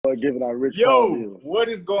giving our rich Yo, what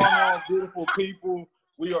is going on, beautiful people?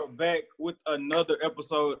 We are back with another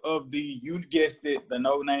episode of the, you guessed it, the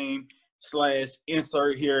No Name /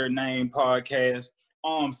 Insert Here Name podcast.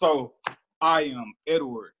 So I am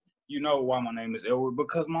Edward. You know why my name is Edward?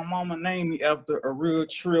 Because my mama named me after a real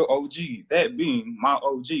trill OG. That being my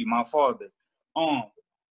OG, my father.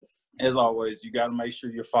 As always, you got to make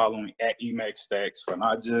sure you're following at Emax Stacks for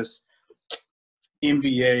not just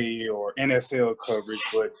NBA or NFL coverage,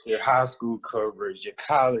 but your high school coverage, your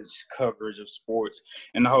college coverage of sports,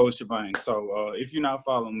 and the whole shebang. So if you're not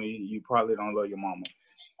following me, you probably don't love your mama.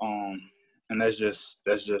 And that's just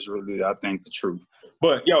really, I think, the truth.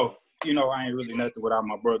 But yo, you know, I ain't really nothing without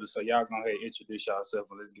my brother. So y'all go ahead and introduce yourself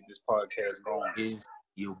and let's get this podcast going. It's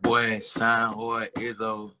your boy Sean Hoy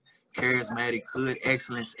Izzo, charismatic hood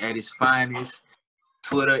excellence at its finest.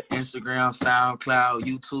 Twitter, Instagram, SoundCloud,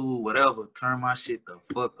 YouTube, whatever. Turn my shit the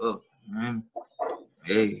fuck up, man.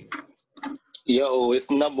 Hey. Yo, it's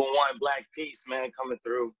number one Black Peace, man, coming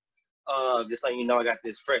through. Just letting you know I got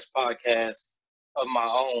this fresh podcast of my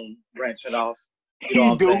own branching off. You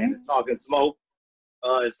know what I'm saying? It's Talking Smoke.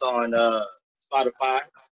 It's on Spotify.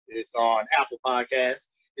 It's on Apple Podcasts.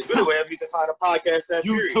 It's really wherever you can find a podcast at.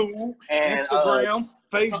 YouTube, and Instagram,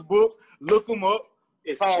 Facebook. Look them up.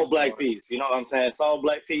 It's all Black Peace. You know what I'm saying? It's all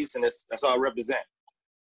Black Peace, and that's all I represent.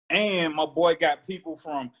 And my boy got people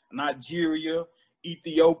from Nigeria,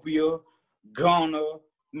 Ethiopia, Ghana,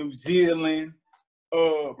 New Zealand.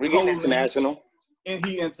 We get international. And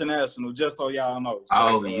he international, just so y'all know. So,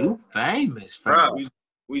 oh, you famous, bro.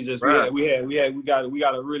 We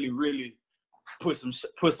gotta really put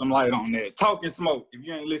some light on that. Talking Smoke. If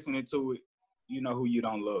you ain't listening to it, you know who you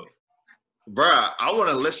don't love. Bruh, I want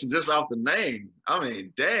to listen just off the name. I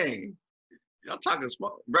mean, dang. Y'all Talking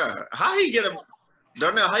Smoke. Bruh, how you get a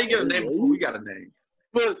name before we got a name?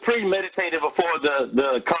 It was premeditated before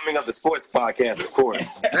the coming of the sports podcast, of course.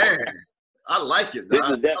 Man, I like it. This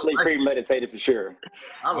is definitely premeditated for sure.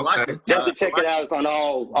 I like it. You have to check it out. It's on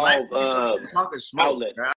all Talking Smoke,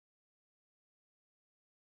 outlets. man.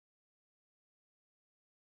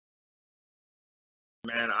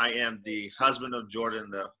 Man, I am the husband of Jordan,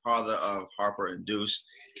 the father of Harper and Deuce,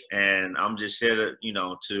 and I'm just here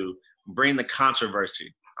to bring the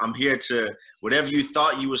controversy. I'm here to, whatever you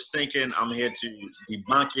thought you was thinking, I'm here to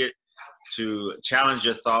debunk it, to challenge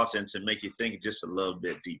your thoughts, and to make you think just a little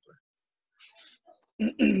bit deeper.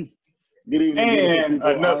 Good evening, and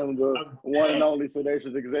I'm the one and only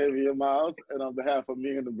Sedacious Xavier Miles, and on behalf of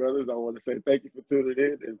me and the brothers, I want to say thank you for tuning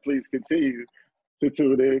in, and please continue to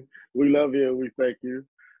tune in. We love you and we thank you.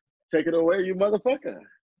 Take it away, you motherfucker.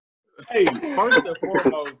 Hey, first and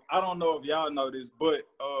foremost, I don't know if y'all know this, but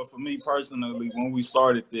for me personally, when we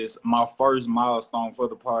started this, my first milestone for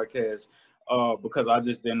the podcast, because I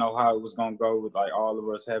just didn't know how it was gonna go with like all of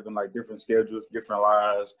us having like different schedules, different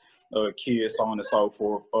lives, kids, so on and so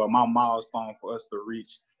forth. My milestone for us to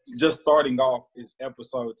reach, just starting off, is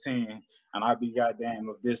episode 10. And I'd be goddamn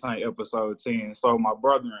if this ain't episode 10. So my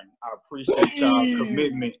brethren, I appreciate y'all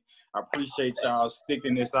commitment. I appreciate y'all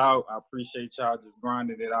sticking this out. I appreciate y'all just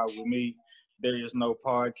grinding it out with me. There is no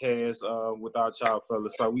podcast without y'all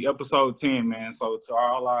fellas. So we episode 10, man. So to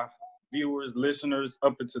all our viewers, listeners,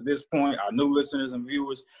 up until this point, our new listeners and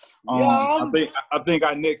viewers, I think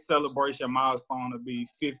our next celebration milestone will be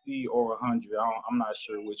 50 or 100. I'm not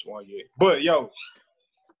sure which one yet. But yo,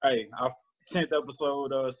 hey, 10th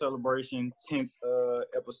episode celebration, 10th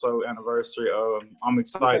episode anniversary. I'm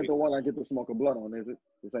excited. This ain't the one I get to smoke a blunt on, is it?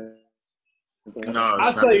 No,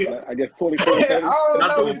 I guess 2020.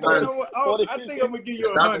 I think I'm gonna give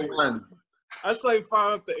you 100. I say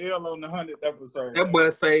find the L on the 100th episode. That boy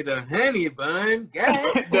say the honey bun.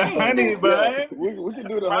 The honey bun. We can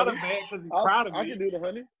do the proud honey. of man because he's proud of me. I can do the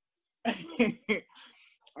honey.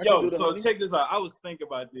 Yo, so check this out. I was thinking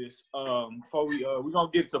about this before we're gonna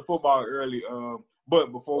get to football early.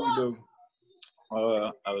 But before we do,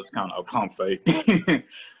 I was kind of a pump fake.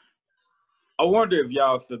 I wonder if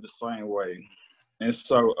y'all feel the same way. And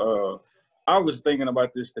so I was thinking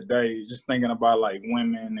about this today, just thinking about like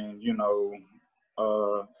women and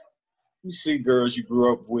you see girls you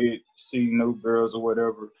grew up with, see new girls or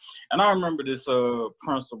whatever. And I remember this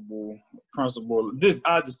principle.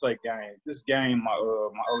 I just say game. This game my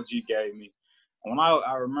OG gave me. When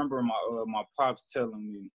I remember my pops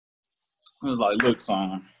telling me, he was like, "Look,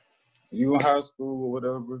 son, you in high school or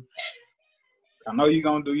whatever. I know you're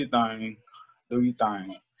gonna do your thing. Do your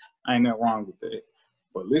thing. Ain't nothing wrong with that.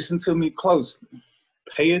 But listen to me closely.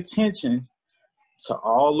 Pay attention to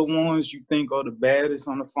all the ones you think are the baddest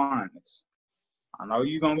and the finest. I know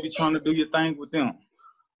you're going to be trying to do your thing with them,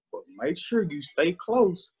 but make sure you stay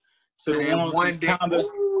close to the ones one day,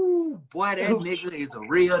 ooh, boy, that nigga is a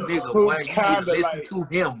real nigga, boy. You need to listen to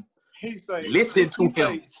him. He say, listen to him.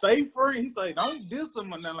 Say, stay free. He say, don't diss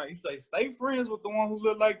him or nothing. Like, he say, stay friends with the one who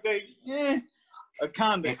look like they, a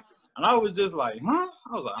condom. And I was just like, huh?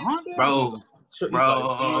 I was like, huh? Bro.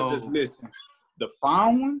 Like, son, just listen. The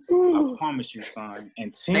fine ones, I promise you, son,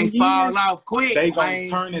 in 10 years, fall off quick. They gonna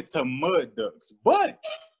turn into mud ducks. But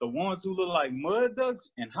the ones who look like mud ducks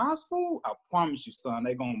in high school, I promise you, son,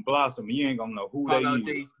 they gonna blossom. You ain't gonna know who they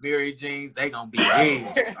is. Mary Jeans, they gonna be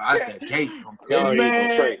big out the gate.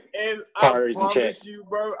 And I promise you,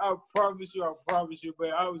 bro. I promise you,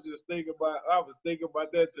 man. I was thinking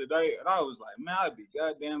about that today, and I was like, man, I'd be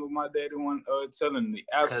goddamn if my daddy wasn't telling the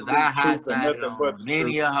absolute truth. Cause I high-sided on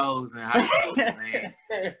many a hoes in high school, man.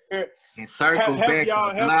 And circle back.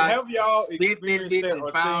 Have y'all experienced that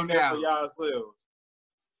or seen that for yourselves?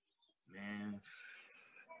 Man.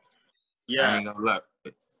 Yeah. I ain't gonna lie.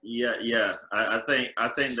 Yeah. I think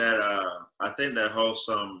that holds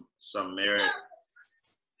some merit.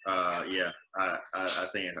 I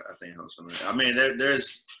think it holds some merit. I mean,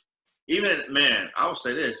 there's even, man, I will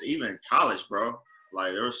say this, even in college, bro.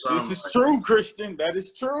 Like there was some. This is true, Christian. That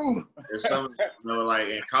is true. There's some, like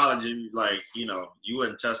in college, you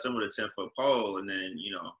wouldn't touch them with a 10-foot pole, and then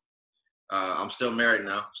I'm still married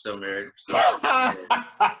now. But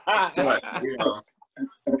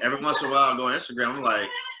every once in a while I go on Instagram, I'm like,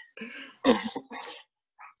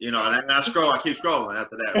 and I keep scrolling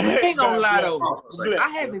after that. I ain't gonna lie though.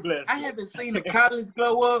 I haven't seen the college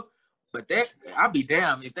glow up, but I'll be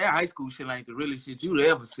damned if that high school shit ain't the realest shit you'd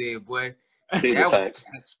ever said, boy. That was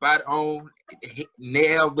spot on,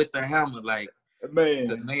 nailed with the hammer, like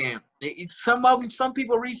man. Some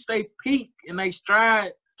people reach their peak and they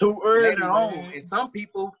stride too early later on, and some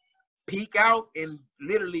people peak out and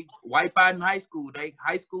literally wipe out in high school.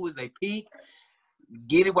 High school is a peak.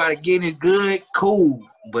 Get it while the getting is good, cool.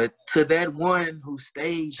 But to that one who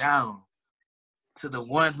stayed down, to the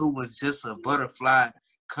one who was just a butterfly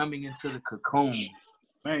coming into the cocoon.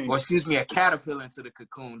 Man. Or excuse me, a caterpillar into the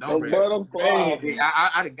cocoon. Don't worry.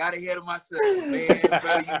 I got ahead of myself,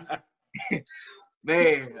 man.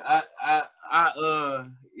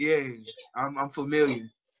 I'm familiar.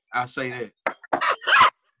 I'll say that.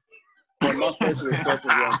 Well, my facial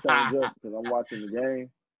expressions gonna change up because I'm watching the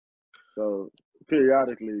game. So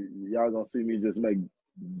periodically, y'all gonna see me just make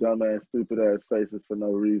dumbass, stupid ass faces for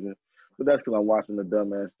no reason. But that's because I'm watching the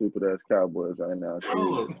dumbass, stupid ass Cowboys right now.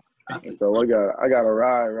 And so I got a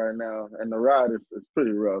ride right now, and the ride is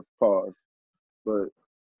pretty rough. Pause. But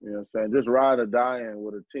you know what I'm saying, just ride or dying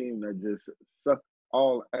with a team that just suck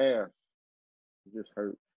all ass. It just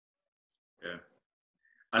hurts. Yeah,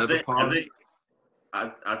 I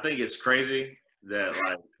think it's crazy that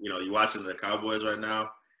you're watching the Cowboys right now,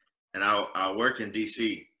 and I work in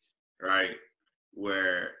DC, right,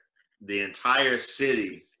 where the entire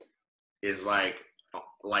city is like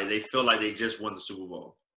they feel like they just won the Super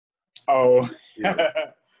Bowl. Oh, beat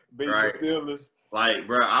the Steelers. Like,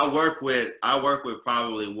 bro, I work with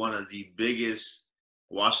probably one of the biggest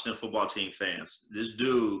Washington football team fans. This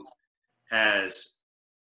dude has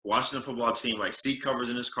Washington football team seat covers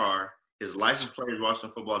in his car. His license plate is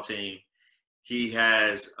Washington football team. He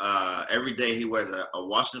has every day he wears a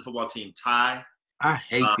Washington football team tie. I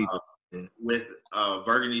hate people with a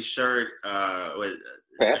burgundy shirt.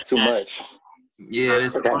 That's too much. Yeah,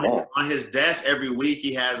 that's on his desk every week.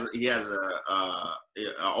 He has a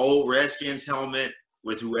old Redskins helmet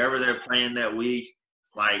with whoever they're playing that week.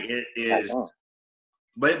 Like it is,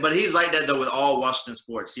 but he's like that though with all Washington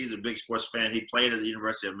sports. He's a big sports fan. He played at the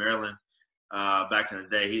University of Maryland back in the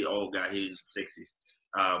day. He's an old guy. He's 60s,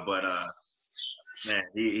 man,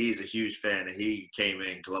 he's a huge fan, and he came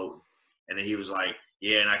in gloating, and then he was like,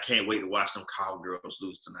 "Yeah, and I can't wait to watch them Cowgirls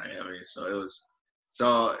lose tonight." I mean, so it was.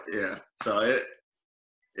 So yeah, so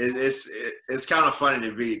it's kind of funny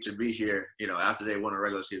to be here, after they won a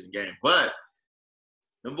regular season game. But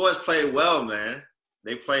them boys played well, man.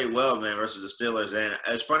 They played well, man, versus the Steelers. And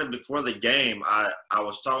it's funny, before the game, I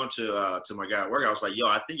was talking to my guy at work. I was like, "Yo,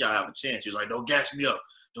 I think y'all have a chance." He was like, "Don't gas me up.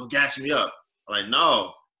 Don't gas me up." I'm like,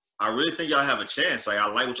 "No, I really think y'all have a chance. Like, I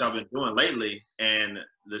like what y'all been doing lately, and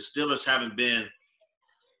the Steelers haven't been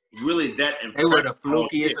really that impressive." They were the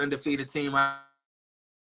flukiest undefeated team I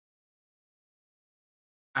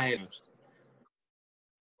had.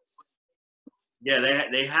 Yeah,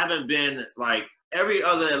 they haven't been like every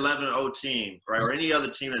other 11-0 team, right, or any other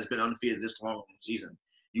team that's been undefeated this long in the season.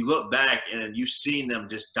 You look back and you've seen them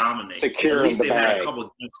just dominate. At least they've had a couple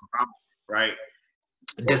of games, right?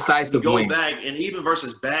 Decisive. You go back, and even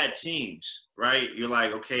versus bad teams, right? You're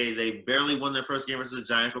like, okay, they barely won their first game versus the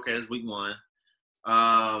Giants. Okay, that's week 1.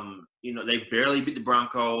 They barely beat the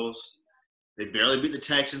Broncos. They barely beat the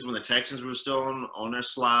Texans when the Texans were still on their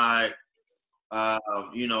slide.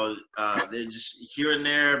 They're just here and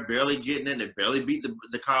there, barely getting it. They barely beat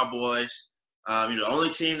the Cowboys. The only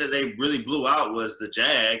team that they really blew out was the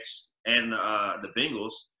Jags and the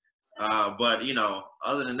Bengals. But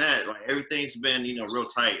other than that, like everything's been real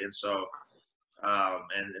tight, and so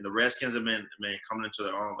and the Redskins have been coming into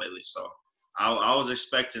their own lately. So I was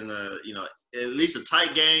expecting at least a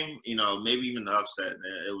tight game, maybe even the upset.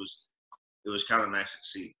 It was kind of nice to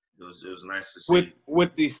see. It was nice to see.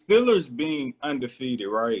 With the Steelers being undefeated,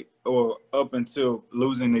 right, or up until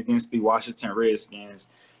losing against the Washington Redskins,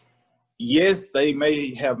 yes, they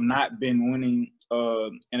may have not been winning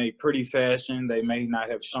in a pretty fashion. They may not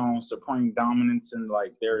have shown supreme dominance in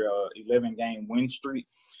like their 11-game win streak,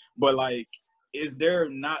 but like, is there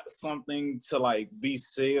not something to like be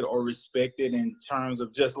said or respected in terms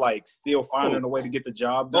of just like still finding a way to get the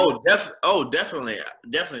job done? Definitely,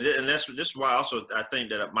 and this is why also I think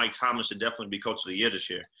that Mike Tomlin should definitely be coach of the year this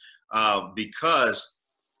year, because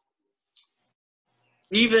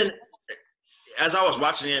even as I was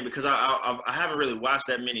watching it, because I haven't really watched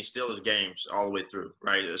that many Steelers games all the way through,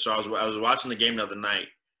 right? So I was watching the game the other night.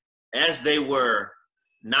 As they were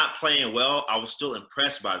not playing well, I was still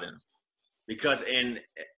impressed by them. Because in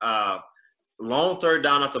long third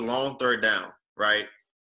down after long third down, right,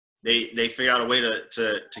 they figure out a way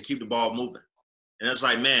to keep the ball moving. And it's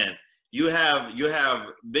like, man, you have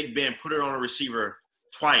Big Ben put it on a receiver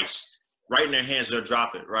twice, right in their hands, they'll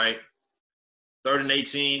drop it, right? 3rd and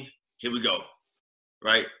 18, here we go,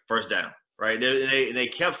 right? First down, right? They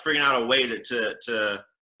kept figuring out a way to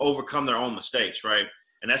overcome their own mistakes, right?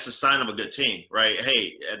 And that's a sign of a good team, right?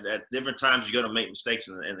 Hey, at different times you're going to make mistakes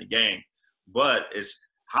in the game. But it's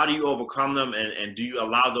how do you overcome them, and do you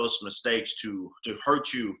allow those mistakes to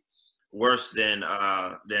hurt you worse than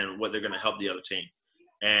what they're going to help the other team?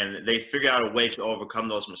 And they figure out a way to overcome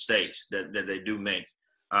those mistakes that they do make,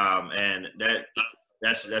 and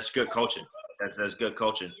that's good coaching. That's good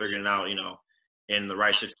coaching, figuring out in the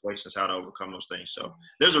right situations how to overcome those things. So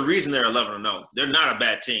there's a reason they're 11-0. They're not a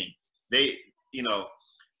bad team. They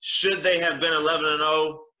should they have been 11-0?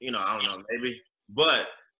 I don't know, maybe, but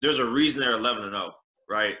there's a reason they're 11-0,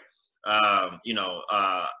 right? I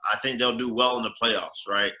think they'll do well in the playoffs,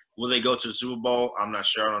 right? Will they go to the Super Bowl? I'm not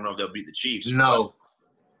sure. I don't know if they'll beat the Chiefs. No.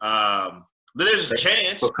 But there's a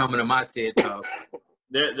chance. For coming to my TED Talk.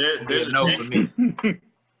 There's a no chance. For me.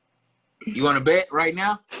 You want to bet right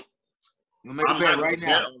now? You want to make a bet right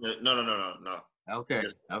now? No. Okay.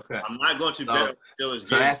 I'm not going to bet on the Steelers.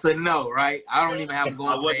 So that's a no, right? I don't even have them going.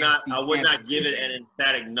 I would not give it an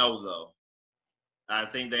emphatic no, though. I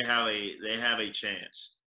think they have a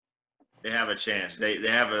chance. They have a chance. They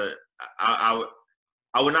have a. I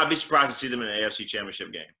would not be surprised to see them in an AFC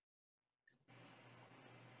Championship game.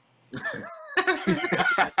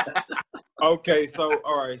 Okay, so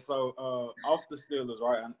all right, so off the Steelers,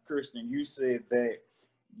 right? Christian, you said that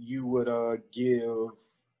you would give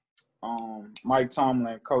Mike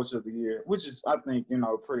Tomlin Coach of the Year, which is, I think,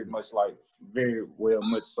 pretty much like very well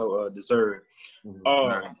much so deserved.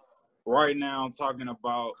 Right now, I'm talking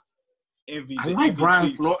about MVP. I like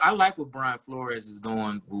Brian Flores. I like what Brian Flores is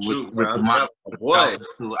doing with my boy.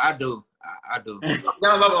 I do.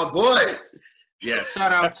 Y'all love my boy. Yeah.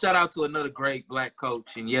 Shout out to another great black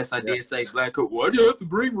coach. And yes, I did say black coach. Why do you have to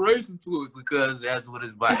bring race into it? Because that's what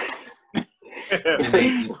it's about.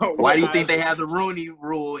 Why do you think they have the Rooney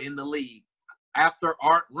rule in the league? After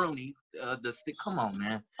Art Rooney, come on,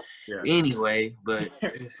 man. Yeah. Anyway, but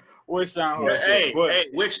what's Sean? Hey,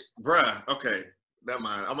 bruh? Okay, never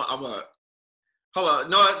mind. I'm a. Hold on.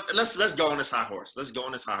 No, let's go on this high horse. Let's go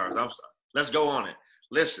on it.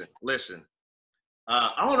 Listen.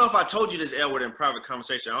 I don't know if I told you this, Edward, in private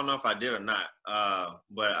conversation. I don't know if I did or not.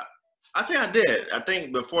 But I think I did. I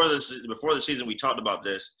think before the season we talked about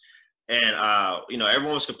this, and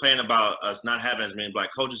everyone was complaining about us not having as many black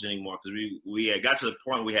coaches anymore because we had got to the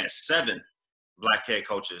point we had 7 black head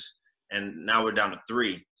coaches, and now we're down to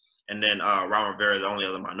 3, and then Ron Rivera is the only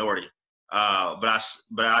other minority. But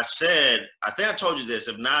I said, I think I told you this.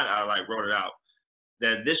 If not, I wrote it out,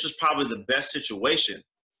 that this was probably the best situation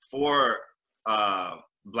for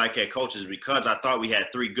black head coaches because I thought we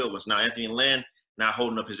had 3 good ones. Now Anthony Lynn not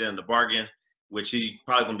holding up his end of the bargain, which he's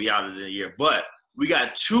probably going to be out of the year. But we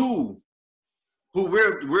got 2 who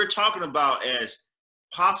we're talking about as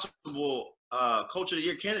possible coach of the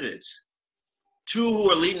year candidates. 2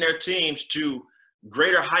 who are leading their teams to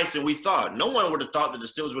greater heights than we thought. No one would have thought that the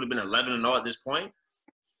Steelers would have been 11-0 at this point.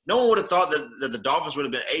 No one would have thought that the Dolphins would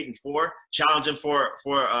have been 8-4, challenging for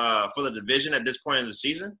the division at this point in the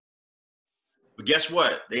season. But guess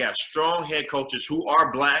what? They have strong head coaches who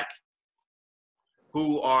are black,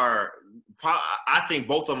 who are, I think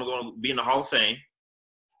both of them are going to be in the Hall of Fame,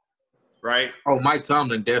 right? Oh, Mike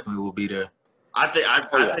Tomlin definitely will be there. I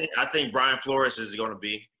think Brian Flores is going to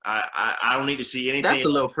be. I don't need to see anything. That's a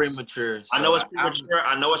little premature. So I know it's premature.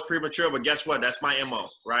 I know it's premature, but guess what? That's my MO,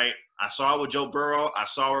 right? I saw it with Joe Burrow. I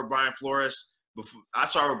saw it with Brian Flores. I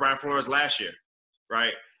saw it with Brian Flores last year,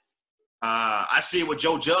 right? I see it with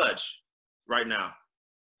Joe Judge right now,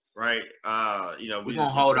 right? You know, we're gonna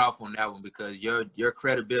hold off on that one because your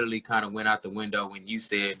credibility kind of went out the window when you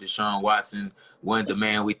said Deshaun Watson wasn't the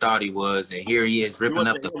man we thought he was, and here he is ripping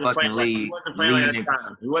up the fucking league.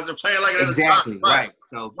 He wasn't playing like it at the exactly time. Right.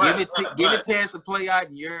 So give it a chance to play out,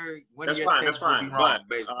 and that's fine.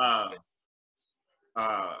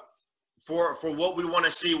 For what we want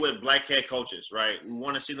to see with black head coaches, right? We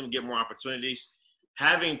want to see them get more opportunities.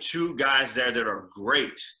 Having two guys there that are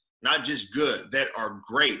great, not just good, that are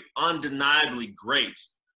great, undeniably great,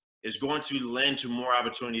 is going to lend to more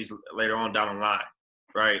opportunities later on down the line,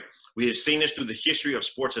 right? We have seen this through the history of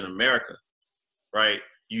sports in America, right?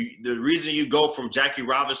 The reason you go from Jackie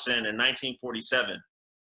Robinson in 1947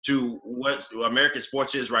 to what American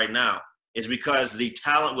sports is right now is because the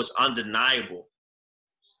talent was undeniable.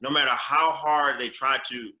 No matter how hard they tried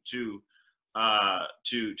to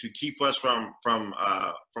keep us from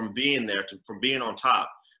being there, from being on top,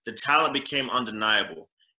 the talent became undeniable.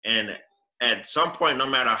 And at some point, no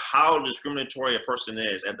matter how discriminatory a person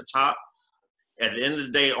is at the top, at the end of the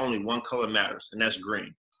day, only one color matters, and that's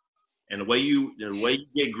green. And the way you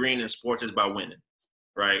get green in sports is by winning,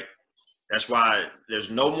 right? That's why there's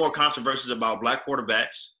no more controversies about black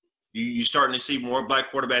quarterbacks. You're starting to see more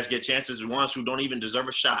black quarterbacks get chances than ones who don't even deserve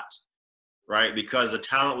a shot, right? Because the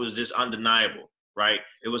talent was just undeniable, right?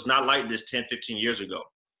 It was not like this 10, 15 years ago.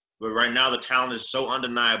 But right now the talent is so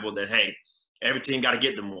undeniable that, hey, every team got to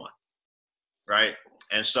get them one, right?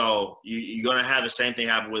 And so you're going to have the same thing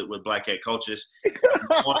happen with black head coaches. You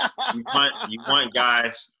want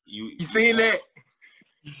guys. You seen that?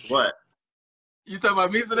 What? You talking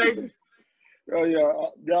about me today? Oh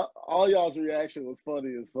yeah, all y'all's reaction was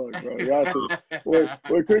funny as fuck, bro. Y'all see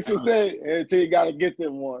what Christian said, every team got to get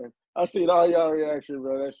them one. I seen all y'all reaction,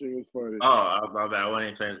 bro. That shit was funny. Oh, my bad. I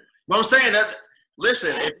ain't paying. But I'm saying that.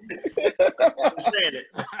 Listen, I'm saying it.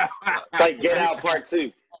 It's like Get Out Part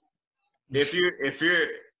 2. If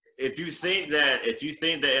you think that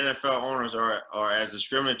NFL owners are as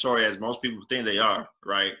discriminatory as most people think they are,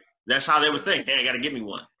 right? That's how they would think. Hey, I got to give me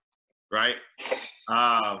one, right?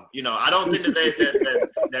 You know, I don't think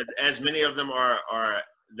that as many of them are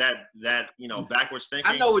that you know, backwards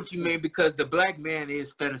thinking. I know what you mean, because the black man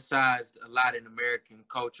is fetishized a lot in American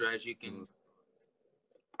culture, as you can.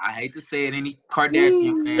 I hate to say it, any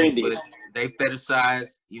Kardashian fans, but they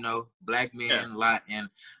fetishize, you know, black men a lot, and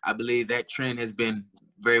I believe that trend has been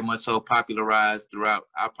very much so popularized throughout.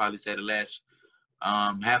 I'll probably say the last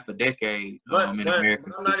half a decade in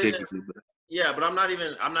America specifically. But I'm not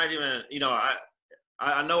even. You know,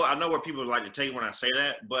 I know where people like to take when I say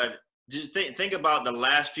that, but just think about the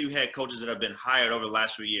last few head coaches that have been hired over the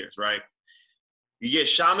last few years, right? You get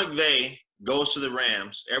Sean McVay goes to the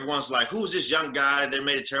Rams. Everyone's like, "Who's this young guy? They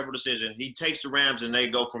made a terrible decision." He takes the Rams and they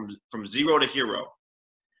go from zero to hero.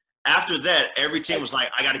 After that, every team was like,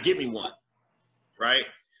 "I got to get me one," right?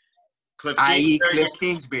 Cliff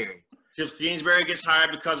Kingsbury. Cliff Kingsbury gets hired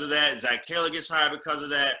because of that. Zach Taylor gets hired because of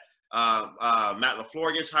that. Matt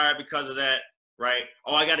LaFleur gets hired because of that, right?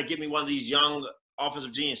 Oh, I got to get me one of these young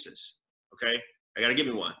offensive geniuses, okay? I got to get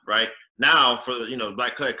me one, right? Now, for, you know,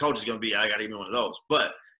 black coach is going to be, I got to get me one of those.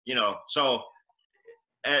 But, you know, so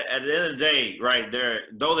at the end of the day, right, there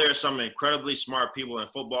are some incredibly smart people in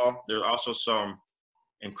football, there's also some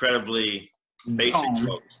incredibly basic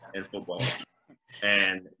folks in football.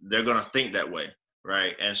 And they're going to think that way,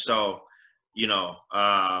 right? And so, you know,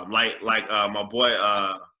 like my boy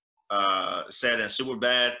said in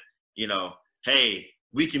Superbad, you know, hey,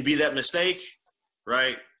 we can be that mistake,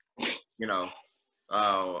 right? You know,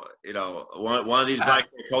 one of these black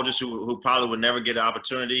coaches who probably would never get an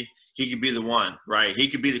opportunity, he could be the one, right? He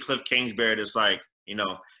could be the Cliff Kingsbury that's like, you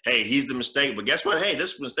know, hey, he's the mistake, but guess what? Hey,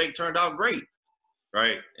 this mistake turned out great,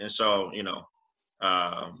 right? And so, you know,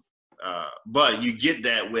 but you get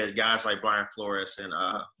that with guys like Brian Flores and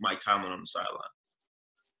Mike Tomlin on the sideline.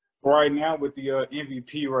 Right now with the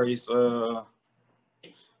MVP race,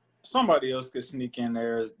 somebody else could sneak in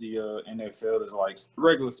there as the NFL is like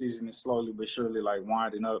regular season is slowly but surely like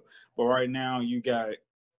winding up. But right now you got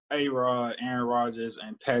A-Rod, Aaron Rodgers,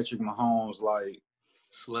 and Patrick Mahomes like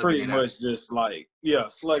pretty much just like,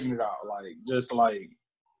 slugging it out. Like just like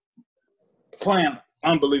playing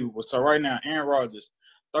Unbelievable. So right now, Aaron Rodgers,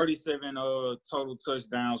 37 total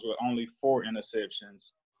touchdowns with only 4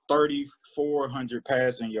 interceptions, 3,400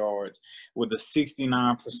 passing yards with a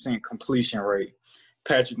 69% completion rate.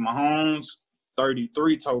 Patrick Mahomes,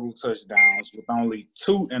 33 total touchdowns with only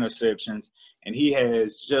 2 interceptions, and he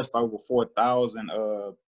has just over 4,000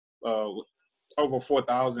 total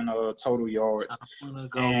yards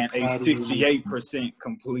and a 68%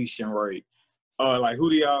 completion rate. Like, who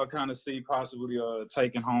do y'all kind of see possibly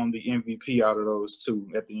taking home the MVP out of those two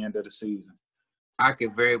at the end of the season? I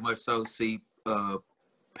could very much so see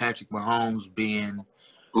Patrick Mahomes being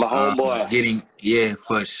my homeboy.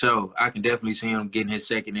 For sure. I can definitely see him getting his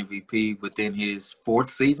second MVP within his 4th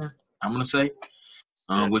season, I'm going to say,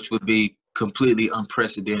 which would be completely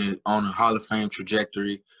unprecedented on a Hall of Fame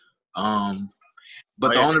trajectory. But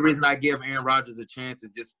the only reason I give Aaron Rodgers a chance is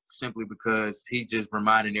just simply because he's just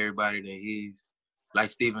reminding everybody that he's, like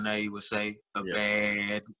Stephen A. would say, a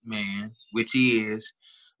bad man, which he is.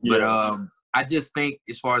 But I just think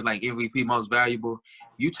as far as like MVP most valuable,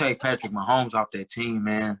 you take Patrick Mahomes off that team,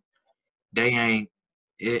 man. They ain't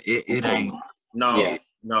it ain't it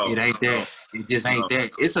ain't that. It just ain't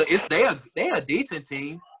that. They a decent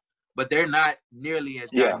team, but they're not nearly as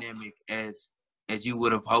dynamic as you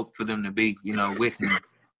would have hoped for them to be, with him.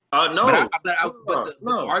 No. But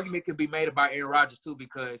the argument can be made about Aaron Rodgers too,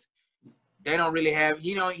 because they don't really have,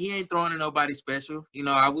 he ain't throwing to nobody special.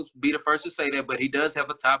 I would be the first to say that, but he does have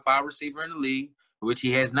a top 5 receiver in the league, which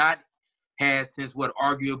he has not had since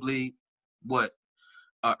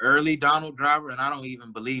early Donald Driver, and I don't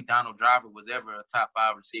even believe Donald Driver was ever a top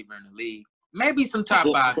 5 receiver in the league. Maybe some top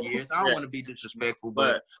 5 years. I don't want to be disrespectful,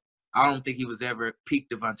 but I don't think he was ever peak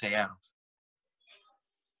Devontae Adams.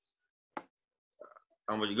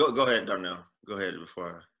 Go ahead, Darnell. Go ahead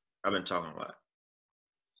before I've been talking a lot.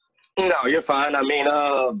 No, you're fine. I mean,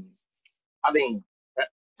 I think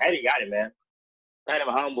Patty got it, man. Patty,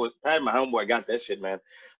 my homeboy got that shit, man.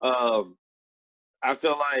 I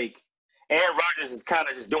feel like Aaron Rodgers is kind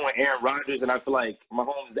of just doing Aaron Rodgers, and I feel like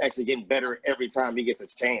Mahomes is actually getting better every time he gets a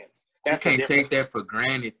chance. You can't take that for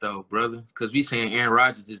granted, though, brother, because we saying Aaron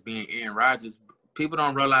Rodgers just being Aaron Rodgers. People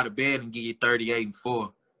don't roll out of bed and give you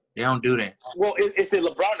 38-4. They don't do that. Well, it's the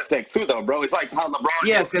LeBron effect too, though, bro. It's like how LeBron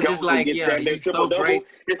just goes and gets that triple-double.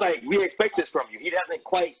 It's like, we expect this from you. He doesn't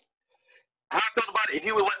quite – how I felt about it, if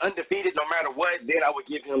he went undefeated no matter what, then I would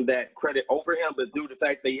give him that credit over him. But due to the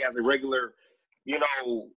fact that he has a regular,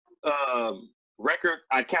 record,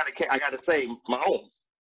 I got to say Mahomes.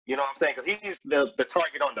 You know what I'm saying? Because he's the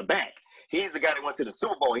target on the back. He's the guy that went to the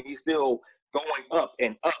Super Bowl, and he's still going up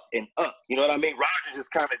and up and up. You know what I mean? Rodgers is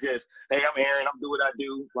kind of just, hey, I'm Aaron, I'm doing what I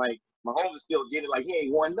do. Like, Mahomes is still getting it, like he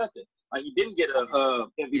ain't won nothing. Like, he didn't get a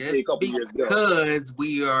MVP a couple years ago. Because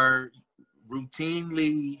we are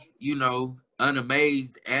routinely,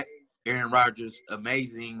 unamazed at Aaron Rodgers'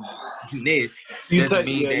 amazingness. You take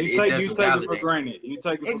it for granted. You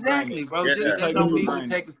take it for granted. Bro. Just don't mean to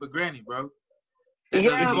take it for granted, bro.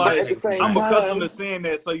 Yeah, but at the same time, I'm accustomed to saying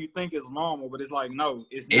that, so you think it's normal, but it's like, no,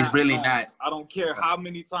 it's really normal. not. I don't care how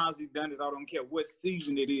many times he's done it. I don't care what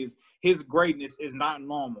season it is. His greatness is not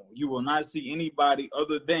normal. You will not see anybody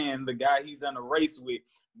other than the guy he's in a race with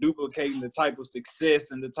duplicating the type of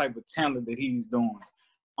success and the type of talent that he's doing.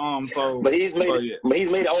 But he's made it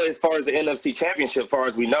only as far as the NFC Championship, far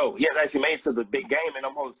as we know. He has actually made it to the big game in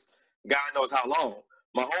almost God knows how long.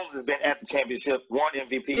 Mahomes has been at the championship, won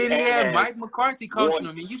MVP. And he had Mike McCarthy coaching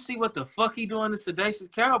him. And you see what the fuck he doing to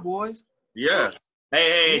Sedacious Cowboys? Yeah.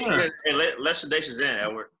 Hey, let Sedacious in,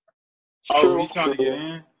 Edward. He's trying to get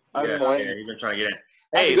in? He's been trying to get in.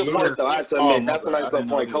 That's a good point, though. I have to admit, that's a nice little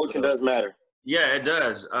point. Coaching does matter. Yeah, it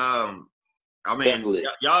does. I mean, definitely.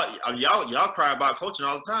 Y'all cry about coaching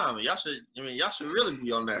all the time. Y'all should really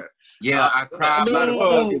be on that. Yeah, I cry about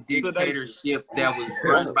a dictatorship that was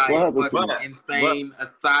run by a fucking insane,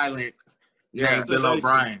 silent named Bill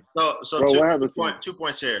O'Brien. So 2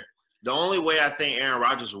 points here. The only way I think Aaron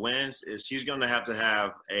Rodgers wins is he's going to have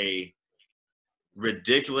a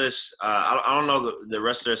ridiculous. I don't know the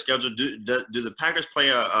rest of their schedule. Do the Packers play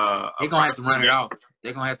a? They're gonna have to run it off.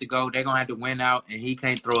 They're gonna have to go. They're gonna have to win out, and he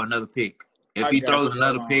can't throw another pick. If he throws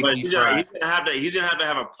another pick, he's gonna have to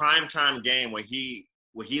have a primetime game where he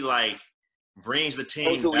like brings the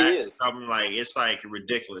team back. Something like it's like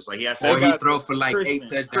ridiculous. Like he has to throw for like 8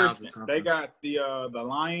 touchdowns or something. They got the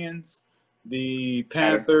Lions, the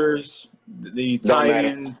Panthers, the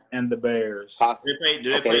Titans, and the Bears. Do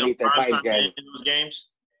they play on primetime game in those games?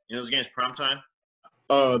 In those games, primetime?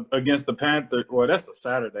 Against the Panthers. Well, that's a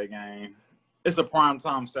Saturday game. It's a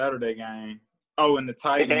primetime Saturday game. Oh, and the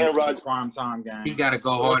Titans is a primetime game. He got to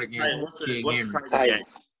go hard against King Henry.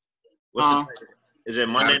 Titans. Is it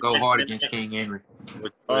Monday? Go hard against King Henry.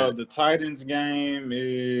 The Titans game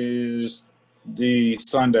is the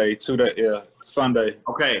Sunday Sunday.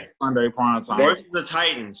 Okay. Sunday prime time. Versus the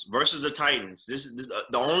Titans. This is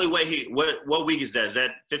the only way what week is that? Is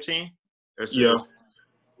that 15? Yeah.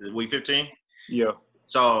 Week 15? Yeah.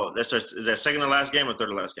 So is that second to last game or third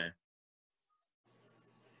to last game?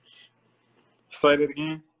 Say that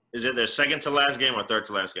again. Is it their second to last game or third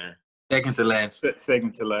to last game? Second to last.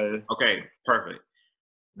 Second to last. Okay, perfect.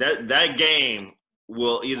 That game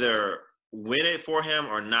will either win it for him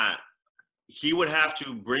or not. He would have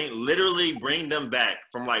to literally bring them back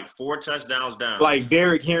from like 4 touchdowns down. Like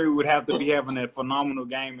Derrick Henry would have to be having that phenomenal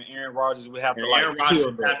game, and Aaron Rodgers would have to Aaron Rodgers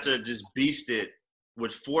would have to just beast it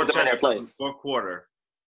with 4 touchdowns in the fourth quarter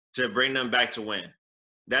to bring them back to win.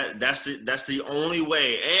 That's the only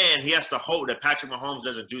way, and he has to hope that Patrick Mahomes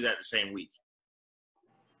doesn't do that the same week.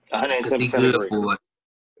 110% agree.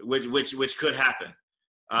 Which could happen.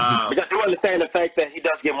 But I do understand the fact that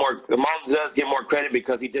Mahomes does get more credit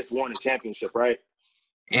because he just won a championship, right?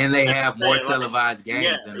 And they have more televised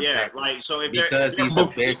games. Like so, because he's the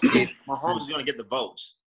best shit. Mahomes is going to get the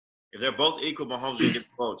votes. If they're both equal, Mahomes is going to get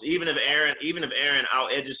the votes. Even if Aaron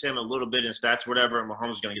out edges him a little bit in stats, whatever,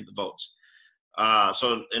 Mahomes is going to get the votes.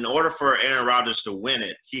 So in order for Aaron Rodgers to win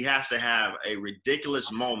it, he has to have a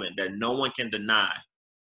ridiculous moment that no one can deny,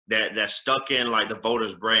 that's stuck in like the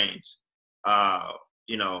voters' brains.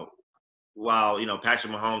 While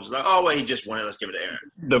Patrick Mahomes is like, oh well, he just won it, let's give it to Aaron.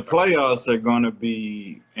 The playoffs are going to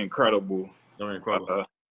be incredible. They're incredible.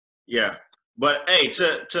 Yeah, but hey,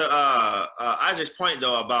 to Isaac's point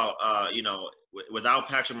though about without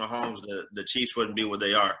Patrick Mahomes, the Chiefs wouldn't be what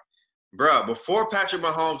they are, bruh. Before Patrick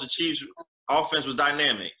Mahomes, the Chiefs' offense was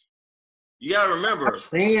dynamic. You gotta remember. I'm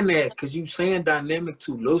saying that because you saying dynamic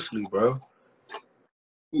too loosely, bro.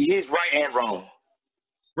 He's right and wrong.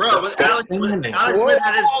 Bro, but Alex Smith had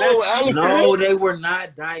his best. No, they were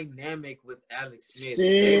not dynamic with Alex Smith.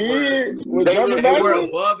 They were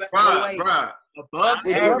above average.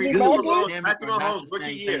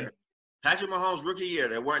 Patrick Mahomes rookie year,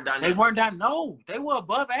 they weren't dynamic. They were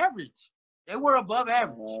above average. They were really above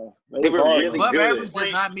good. Average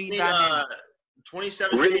does not mean dynamic.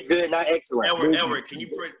 2017. Really good, not excellent. Edward, can you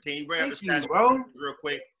bring up the stats real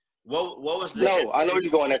quick? What was the? No, I know where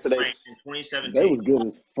you're going at today. In 2017, they was good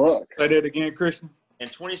as fuck. Say that again, Christian. In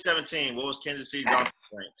 2017, what was Kansas City's offense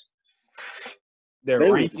ranked? Their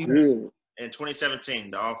rankings in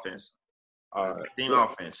 2017, the offense, team bro.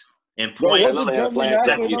 Offense, and points.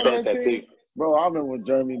 You said that too, bro. I remember when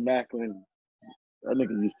Jeremy Maclin, that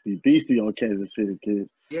nigga used to be beastie on Kansas City, kid.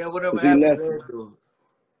 Yeah, whatever happened.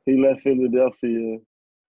 He left Philadelphia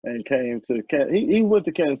and came to he went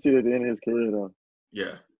to Kansas City at the end of his career though.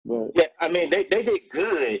 Yeah. But, yeah, I mean they did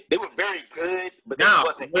good. They were very good, but they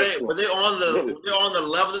wasn't excellent. Were they on the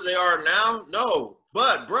level that they are now? No.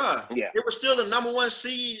 But they were still the number 1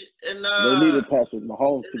 seed in they needed Patrick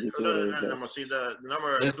Mahomes to get no. See the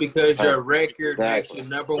number. Just because your record makes you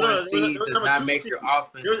number 1 seed does not make your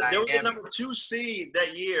offense dynamic. They were the number 2 seed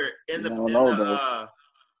that year in the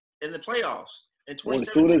playoffs. In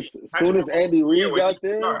 2017, as soon as Andy Reid got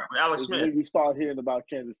there, Alex Smith, we start hearing about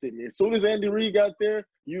Kansas City. As soon as Andy Reid got there,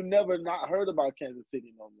 you never not heard about Kansas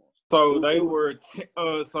City no more. So they were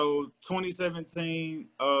 2017.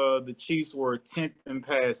 The Chiefs were 10th in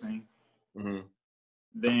passing. Mm-hmm.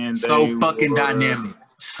 Then they fucking dynamic,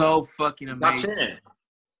 so fucking amazing. Top 10.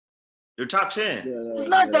 They're top 10. It's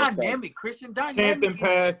not dynamic, Christian. Dynamic. 10th in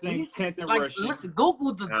passing, 10th in rushing. Look,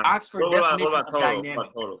 Google the Oxford definition of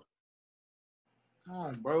dynamic. Total? Come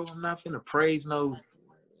on, bro. I'm not finna praise no.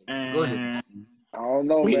 Go ahead. I don't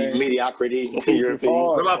know, man. Mediocrity.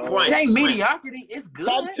 What about points? It ain't mediocrity. It's good.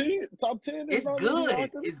 Top 10. It's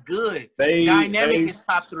good. It's good. Dynamic is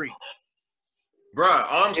top 3. Bruh,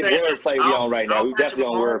 all I'm saying is wordplay we on right now. We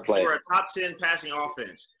definitely on wordplay. We're a top 10 passing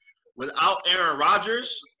offense. Without Aaron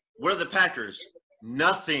Rodgers, what are the Packers?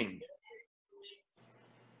 Nothing.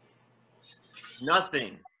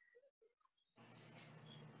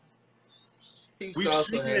 We've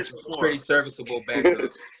seen this before. Pretty serviceable backups.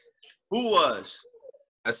 Who was?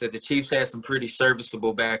 I said the Chiefs had some pretty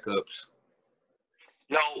serviceable backups.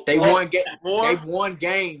 No, they won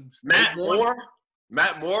games. Matt Moore.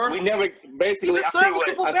 We never basically. I see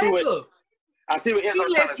what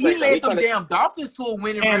Enzo's trying to say. He led them damn Dolphins to a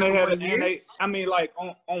winning record. I mean, like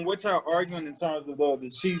on what y'all arguing in terms of the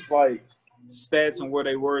Chiefs, like stats and where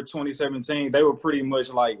they were in 2017, they were pretty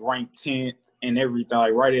much like ranked 10th and everything,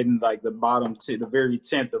 like right in like the bottom to the very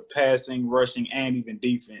 10th of passing, rushing, and even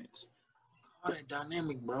defense. Oh, that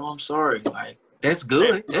dynamic, bro. I'm sorry. Like that's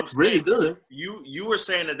good. That's really good. You were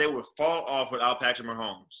saying that they would fall off without Patrick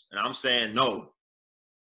Mahomes, and I'm saying no.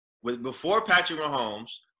 before Patrick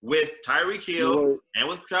Mahomes, with Tyreek Hill and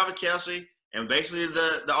with Travis Kelce, and basically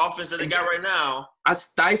the offense that they got right now. I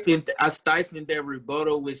stifled that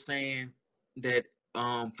rebuttal with saying that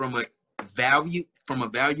from a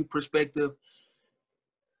value perspective,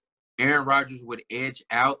 Aaron Rodgers would edge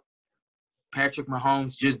out Patrick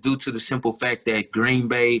Mahomes just due to the simple fact that Green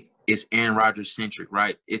Bay is Aaron Rodgers centric,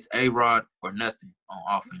 right? It's A-Rod or nothing on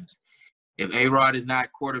offense. If A-Rod is not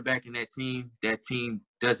quarterbacking that team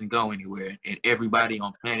doesn't go anywhere, and everybody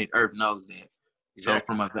on planet Earth knows that.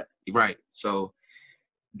 Exactly. So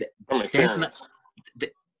that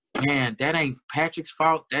ain't Patrick's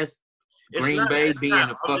fault. That's Green Bay being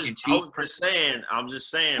a fucking cheat. I'm just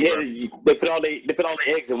saying. Yeah, they put all their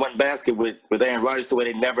eggs in one basket with Aaron Rodgers, so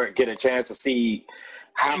they never get a chance to see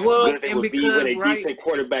how good they would be with a decent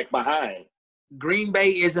quarterback behind. Green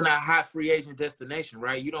Bay isn't a hot free agent destination,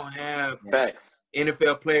 right? You don't have facts.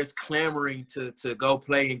 NFL players clamoring to go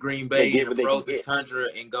play in Green Bay in the frozen tundra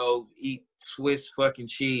and go eat Swiss fucking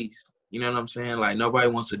cheese. You know what I'm saying? Like, nobody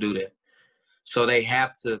wants to do that. So they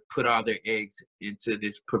have to put all their eggs into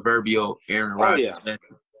this proverbial Aaron Rodgers. Oh, yeah.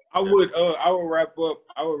 I would wrap up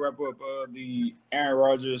the Aaron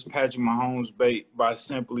Rodgers, Patrick Mahomes bait by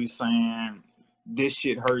simply saying, "This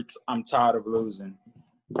shit hurts. I'm tired of losing."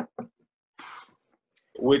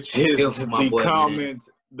 Which is the comments,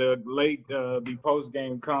 the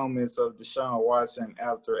post-game comments of Deshaun Watson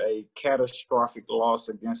after a catastrophic loss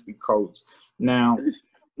against the Colts. Now,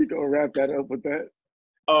 you gonna wrap that up with that?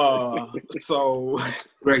 So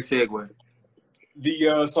great segue.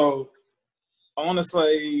 So I want to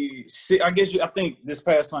say, I think this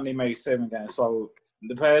past Sunday made 7 games. So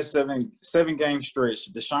the past seven game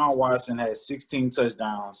stretch, Deshaun Watson had 16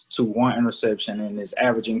 touchdowns to 1 interception and is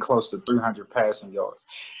averaging close to 300 passing yards.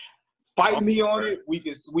 Fight me on it. We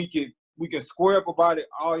can square up about it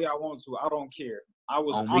all y'all want to. I don't care. I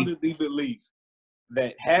was under the belief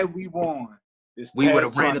that had we won this, we would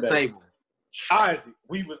have ran the table. Isaac,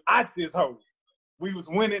 we was at this hole. We was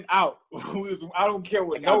winning out. I don't care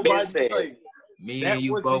what nobody say. Me and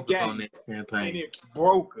you both was on that campaign, and it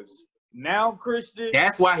broke us. Now, Christian.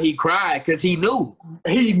 That's why he cried, because he knew.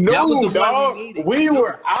 He knew, dog. We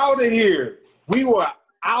were out of here. I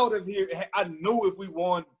knew if we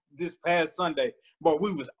won this past Sunday, but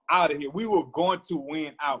we was out of here. We were going to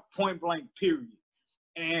win out, point blank, period.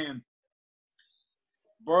 And,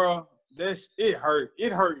 bro, it hurt.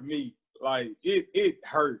 It hurt me. Like, it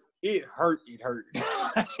hurt. It hurt.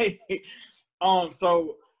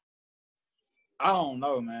 So, I don't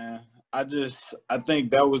know, man. I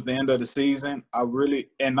think that was the end of the season.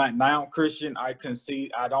 Now, Christian, I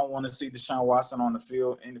concede. I don't want to see Deshaun Watson on the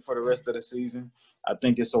field for the rest of the season. I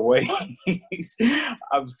think it's a waste.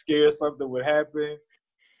 I'm scared something would happen.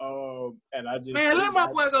 And I just let my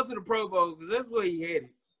boy go to the Pro Bowl, because that's where he headed.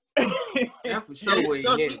 That's for sure where he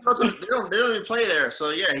headed. They don't even play there, so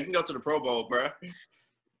yeah, he can go to the Pro Bowl, bro.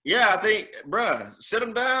 Yeah, I think, bro, sit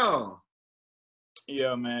him down.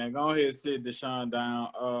 Yeah, man, go ahead and sit Deshaun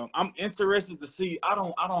down. I'm interested to see. I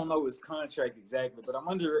don't know his contract exactly, but I'm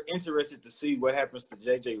interested to see what happens to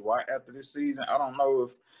J.J. Watt after this season. I don't know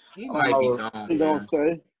if he might be gone. He gonna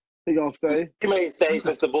stay. He gonna stay. He may stay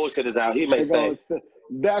since the bullshit is out. He may stay.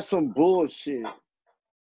 That's some bullshit.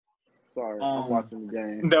 Sorry, I'm watching the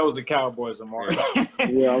game. That was the Cowboys remark.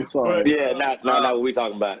 Yeah, I'm sorry. Yeah, not what we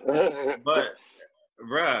talking about. But,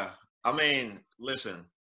 bruh, I mean, listen.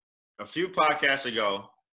 A few podcasts ago,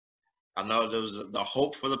 I know there was the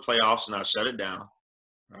hope for the playoffs, and I shut it down,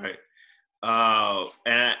 right?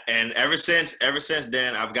 And ever since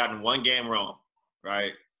then, I've gotten one game wrong,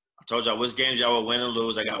 right? I told y'all which games y'all would win and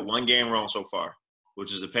lose. I got one game wrong so far,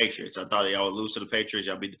 which is the Patriots. I thought y'all would lose to the Patriots.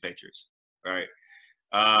 Y'all beat the Patriots, right?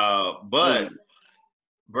 But,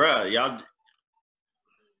 bruh, y'all.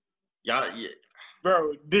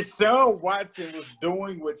 Bro, Deshaun Watson was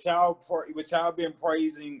doing what y'all been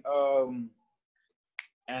praising,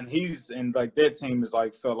 and that team is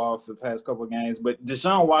like fell off the past couple of games. But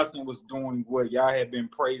Deshaun Watson was doing what y'all had been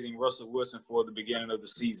praising Russell Wilson for at the beginning of the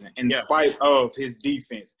season. In spite of his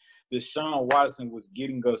defense, Deshaun Watson was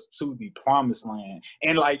getting us to the promised land,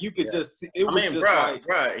 and like you could just see. Bro,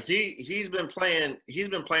 he's been playing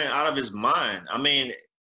out of his mind. I mean.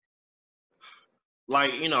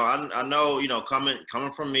 Like, you know, I know, you know, coming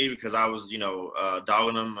from me, because I was, you know,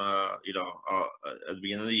 dogging him, at the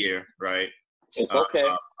beginning of the year, right? It's okay.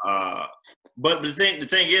 But the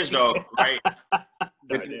thing is, though, right?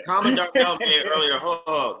 The comment Darnell made earlier.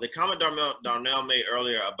 The comment Darnell made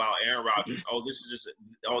earlier about Aaron Rodgers. This is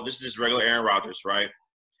just regular Aaron Rodgers, right?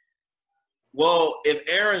 Well, if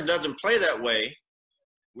Aaron doesn't play that way,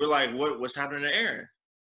 we're like, what's happening to Aaron,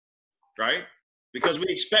 right? because we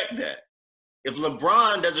expect that. If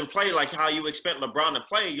LeBron doesn't play like how you expect LeBron to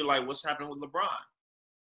play, you're like, what's happening with LeBron?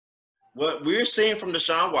 What we're seeing from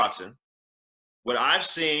Deshaun Watson, what I've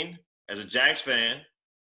seen as a Jags fan,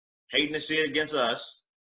 hating to see it against us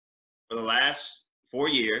for the last 4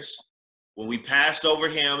 years, when we passed over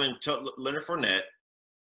him and took Leonard Fournette,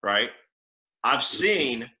 right? I've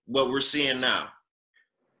seen what we're seeing now.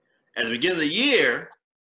 At the beginning of the year,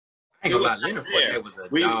 I ain't gonna lie, Leonard Fournette was a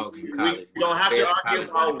dog in college. We don't have to argue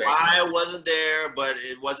about why it wasn't there, but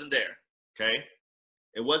it wasn't there. Okay,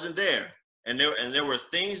 it wasn't there, and there were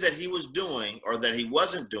things that he was doing or that he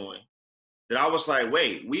wasn't doing that I was like,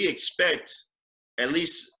 wait, we expect at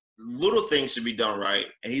least little things to be done right,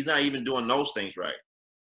 and he's not even doing those things right.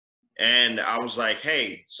 And I was like,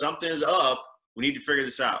 hey, something's up. We need to figure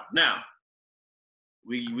this out now.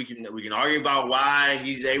 We can argue about why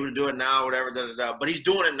he's able to do it now, whatever, but he's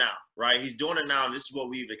doing it now, right? He's doing it now, and this is what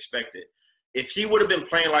we've expected. If he would have been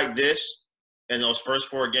playing like this in those first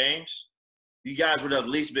 4 games, you guys would have at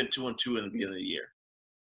least been 2-2 in the beginning of the year.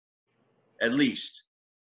 At least.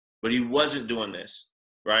 But he wasn't doing this,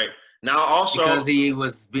 right? Now also because he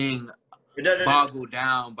was being boggled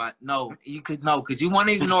down by because you want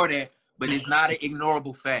to ignore that, but it's not an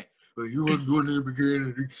ignorable fact. But you weren't doing it in the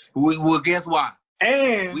beginning. Well, guess why?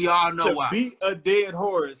 And we all know why. To beat a dead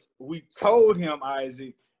horse, we told him,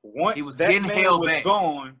 Isaac, once he was that getting man held was back.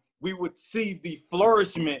 gone, we would see the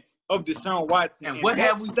flourishment of Deshaun Watson. And what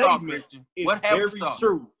have we saw, Christian? What have we saw?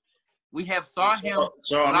 True. We have saw him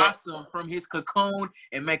blossom from his cocoon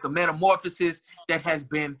and make a metamorphosis that has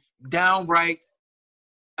been downright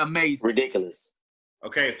amazing. Ridiculous.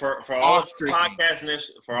 Okay, for all podcast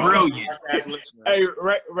listeners, hey,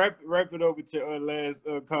 wrap it up with your last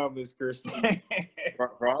comments, Christian.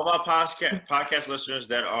 for all of our podcast listeners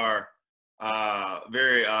that are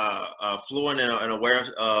very fluent and aware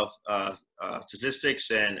of statistics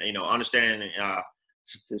and understanding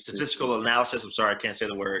statistical analysis. I'm sorry, I can't say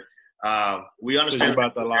the word. We understand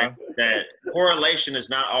that correlation is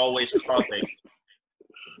not always causation,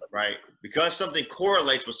 right? Because something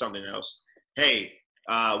correlates with something else. Hey.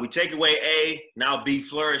 We take away A, now B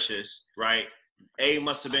flourishes, right? A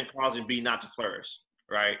must have been causing B not to flourish,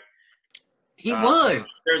 right? He would.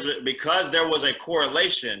 Because there was a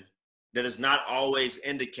correlation that does not always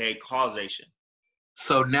indicate causation.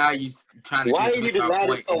 So now you're trying to. Why do you deny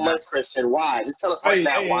this so much, Christian? Why? Just tell us right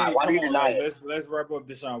now. Why? Why do you deny it? Let's wrap up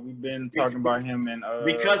Deshaun. We've been talking about him and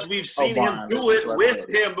because we've seen him do it with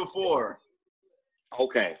him before.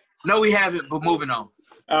 Okay. No, we haven't. But moving on.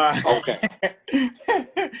 Okay.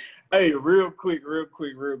 Hey, real quick.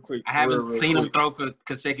 I haven't seen him throw for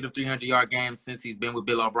consecutive 300-yard games since he's been with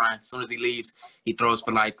Bill O'Brien. As soon as he leaves, he throws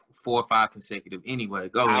for like 4 or 5 consecutive. Anyway,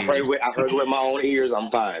 go ahead. I heard it with my own ears. I'm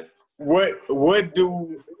fine.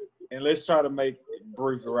 And let's try to make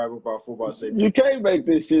brief to wrap up our football segment. You can't make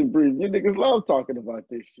this shit brief. You niggas love talking about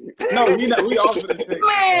this shit. No, we off for the Texans.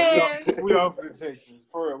 Man! We off for the Texans.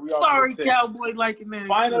 For real, Sorry, Cowboy like it, man.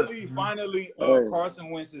 Finally, Carson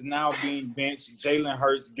Wentz is now being benched. Jalen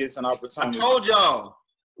Hurts gets an opportunity. I told y'all.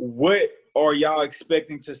 What are y'all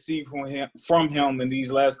expecting to see from him in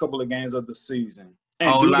these last couple of games of the season?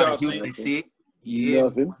 And lot of Houston shit. Yeah.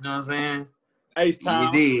 You know what I'm saying?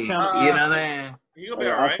 H-Town. You did. You know what I'm saying? He's gonna be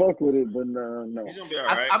all right. I fuck with it, but no. He's gonna be all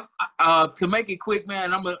right. To make it quick,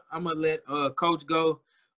 man, I'm gonna let Coach go.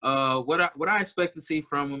 What I expect to see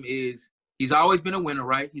from him is he's always been a winner,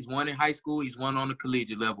 right? He's won in high school. He's won on the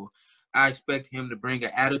collegiate level. I expect him to bring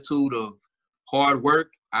an attitude of hard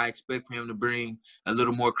work. I expect him to bring a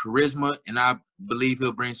little more charisma, and I believe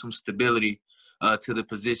he'll bring some stability to the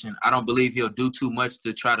position. I don't believe he'll do too much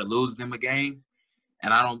to try to lose them a game,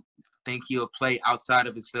 and I don't think he'll play outside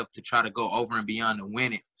of himself to try to go over and beyond to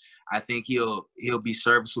win it. I think he'll be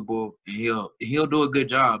serviceable and he'll do a good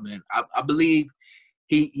job, man. I believe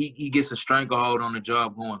he gets a stranglehold on the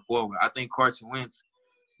job going forward. I think Carson Wentz,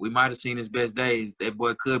 we might have seen his best days. That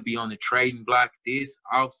boy could be on the trading block this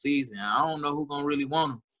offseason. I don't know who's gonna really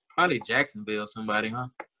want him. Probably Jacksonville, somebody, huh?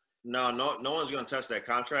 No one's gonna touch that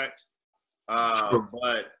contract.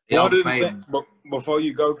 But before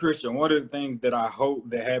you go, Christian, one of the things that I hope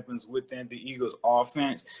that happens within the Eagles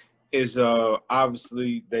offense is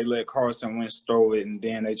obviously they let Carson Wentz throw it and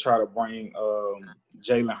then they try to bring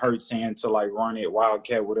Jalen Hurts in to like run it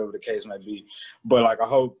Wildcat, whatever the case may be. But like I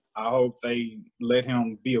hope they let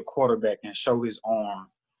him be a quarterback and show his arm.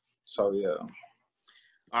 So yeah. All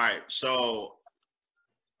right. So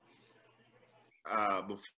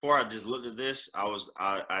before I just looked at this,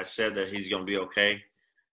 I said that he's going to be okay.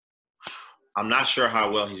 I'm not sure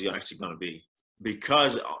how well he's actually going to be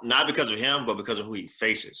not because of him, but because of who he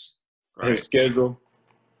faces. Right? His schedule.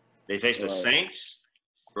 They face the Saints,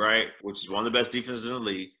 right, which is one of the best defenses in the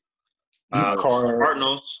league.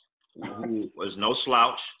 Cardinals, who was no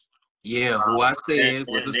slouch. Yeah, who I said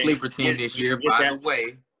was a sleeper team this year, by the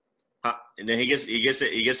way. And then he gets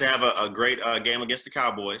to have a great game against the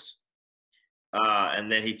Cowboys.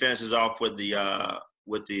 And then he finishes off with the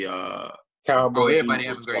Cowboys. Oh, everybody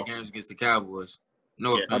having great games against the Cowboys.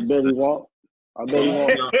 No offense. I bet he won't. Put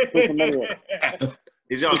some money up.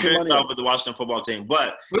 He's going to finish off with the Washington football team.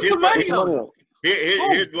 But here's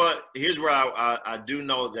where I do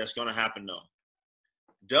know that's going to happen, though.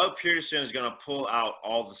 Doug Peterson is going to pull out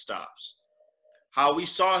all the stops. How we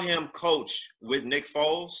saw him coach with Nick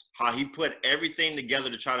Foles, how he put everything together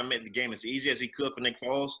to try to make the game as easy as he could for Nick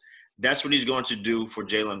Foles, that's what he's going to do for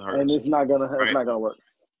Jalen Hurts. And it's not going to work.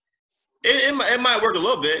 It might work a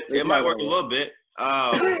little bit. It might work a little bit.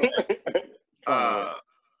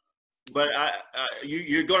 But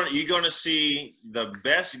you're going to see the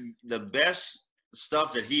best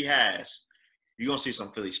stuff that he has. You're going to see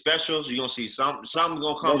some Philly specials. You're going to see something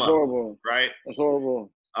going to come That's up. Horrible. Right? That's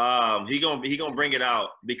horrible. He gonna bring it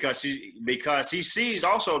out because he sees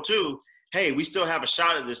also too, hey, we still have a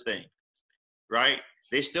shot at this thing, right?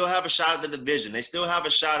 They still have a shot at the division. They still have a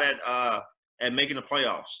shot at making the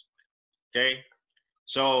playoffs. Okay,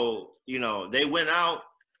 so they went out.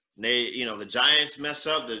 The Giants mess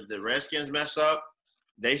up. The Redskins mess up.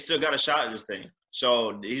 They still got a shot at this thing.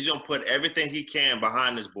 So he's gonna put everything he can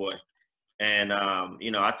behind this boy, and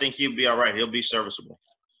I think he'll be all right. He'll be serviceable.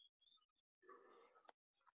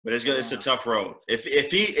 But it's a tough road.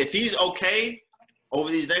 If he's okay over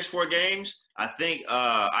these next 4 games, I think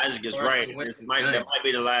Isaac is right. That might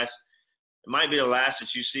be the last. It might be the last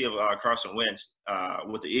that you see of Carson Wentz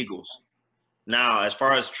with the Eagles. Now, as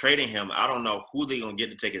far as trading him, I don't know who they're gonna get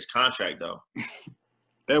to take his contract though.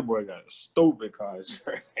 That boy got a stupid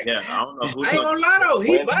contract. Yeah, I don't know who. I ain't gonna lie though,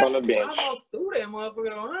 he almost threw that motherfucker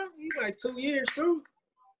though, huh? He's like 2 years through.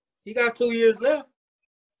 He got 2 years left.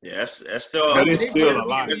 Yeah, that's still. That is still a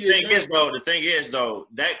lot. The thing is though,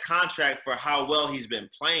 that contract for how well he's been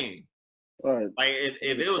playing. Right. Like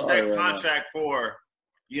if it was that contract for,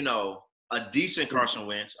 a decent Carson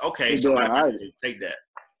Wentz, okay, somebody would take that.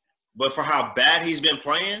 But for how bad he's been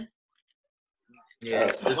playing,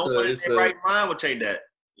 nobody in their right mind would take that.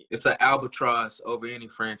 It's an albatross over any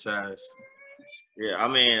franchise. Yeah, I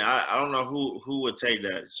mean, I don't know who would take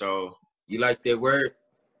that. So you like that word?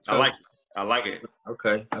 I like it.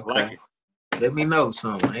 Okay. I like it. Let me know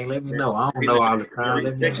something. Hey, let me know. I don't know all the time.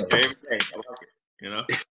 Let me know. Every day. I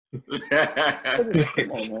like it.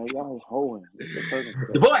 Come on, man. Y'all hoeing.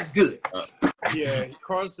 The boy's good. Yeah,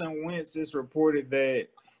 Carson Wentz is reported that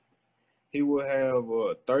he will have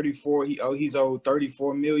 34. He's owed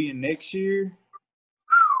 $34 million next year.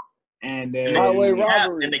 And then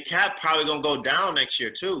the cap probably gonna go down next year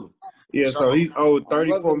too. Yeah, so he's owed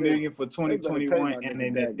 $34 million for 2021, and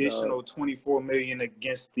an additional $24 million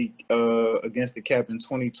against the cap in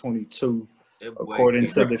 2022, according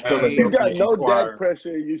to the Philadelphia. You got no Dak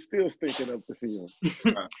pressure. You still stinking up the field.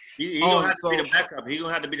 He gonna have to be the backup. He's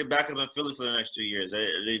gonna have to be the backup in Philly for the next 2 years.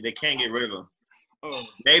 They can't get rid of him.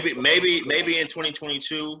 Maybe in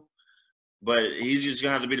 2022, but he's just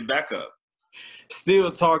gonna have to be the backup.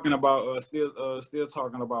 Still talking about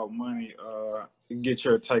money. Get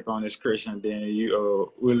your take on this, Christian. Then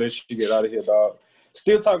we'll let you get out of here, dog.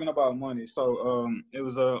 Still talking about money. So it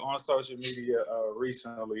was on social media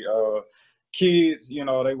recently. Kids,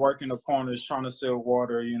 they work in the corners trying to sell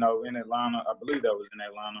water. In Atlanta, I believe that was in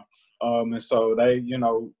Atlanta. And so they,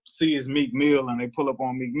 see his Meek Mill, and they pull up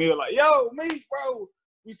on Meek Mill like, "Yo, Meek, bro,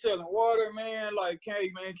 we selling water, man. Like,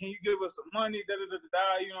 hey, man, can you give us some money? Da da da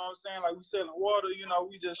da. You know what I'm saying? Like, we selling water.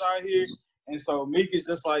 We just out here." And so Meek is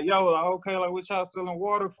just like, "Yo, okay, like, what y'all selling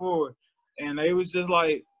water for?" And they was just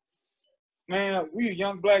like, "Man, we a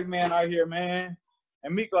young black man out here, man."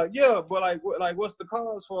 And Meek like, "Yeah, but what's the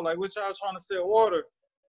cause for? Like, what y'all trying to sell water?"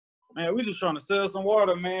 "Man, we just trying to sell some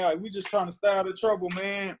water, man. Like, we just trying to stay out of trouble,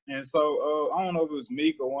 man." And so I don't know if it was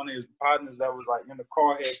Meek or one of his partners that was like in the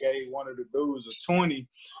car had gave one of the dudes a 20,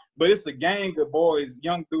 but it's a gang of boys,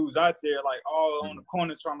 young dudes out there, like all on the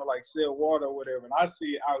corner trying to like sell water or whatever. And I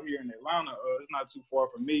see it out here in Atlanta. It's not too far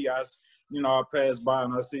from me. I pass by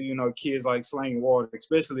and I see kids like slanging water,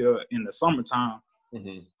 especially in the summertime.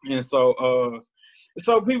 Mm-hmm. And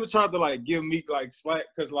so people tried to like give Meek like slack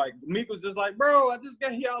because like Meek was just like, "Bro, I just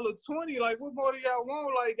got y'all a 20. Like, what more do y'all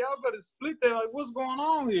want? Like, y'all better split that. Like, what's going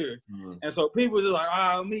on here?" Mm-hmm. And so people just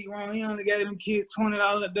like, Meek, man, he only gave them kids $20.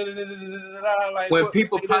 Like, when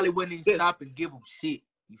people probably wouldn't even stop and give them shit.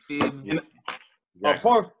 You feel me?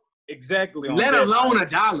 Exactly. Let alone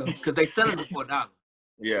 $1 because they selling it for $1.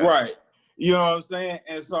 Yeah. Right. You know what I'm saying?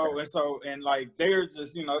 And like they're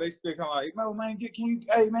just, you know, they still kind of like, no man,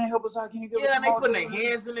 hey man, help us out, can you give us Yeah, some they more putting their dollars?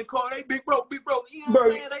 hands in the car, they big bro, you know what Bro,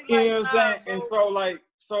 I'm saying? They you know what I'm saying? bro. And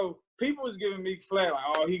so people was giving me flack, like,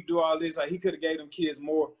 oh, he do all this, like he could have gave them kids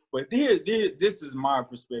more. But this is my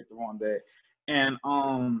perspective on that. And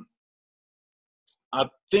I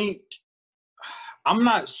think, I'm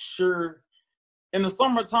not sure. In the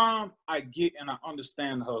summertime, I get and I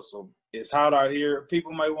understand the hustle. It's hot out here.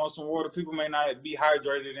 People may want some water. People may not be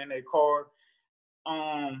hydrated in their car.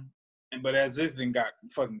 But as this thing got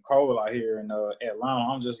fucking cold out here in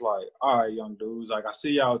Atlanta, I'm just like, all right, young dudes. Like, I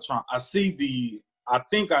see y'all trying. I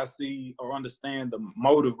think I see or understand the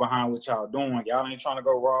motive behind what y'all doing. Y'all ain't trying to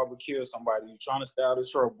go rob or kill somebody. You're trying to stay out of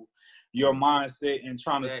trouble. Your mindset and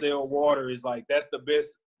trying to sell water is like, that's the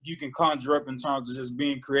best you can conjure up in terms of just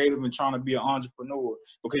being creative and trying to be an entrepreneur,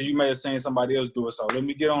 because you may have seen somebody else do it. So let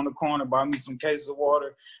me get on the corner, buy me some cases of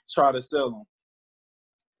water, try to sell them.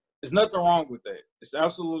 There's nothing wrong with that. It's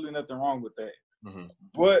absolutely nothing wrong with that. Mm-hmm.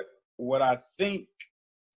 But what I think,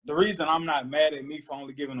 the reason I'm not mad at me for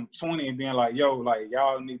only giving them 20 and being like, yo, like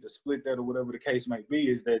y'all need to split that or whatever the case may be,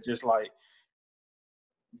 is that just like,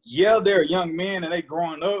 yeah, they're young men and they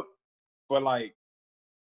growing up, but like,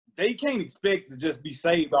 they can't expect to just be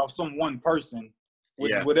saved off some one person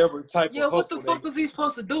with whatever type of hustle. Yeah, what the fuck was he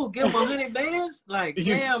supposed to do? Give him 100 bands? Like,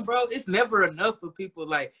 damn, bro, it's never enough for people.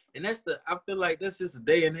 Like, and I feel like that's just a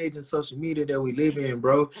day and age in social media that we live in,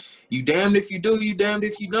 bro. You damned if you do, you damned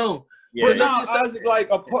if you don't. Yeah. But now,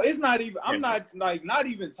 it's not even. I'm not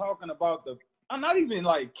even talking about I'm not even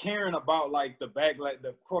like caring about like the backlash,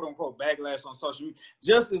 the quote unquote backlash on social media.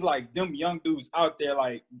 Just as like them young dudes out there,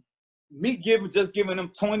 like. Me giving them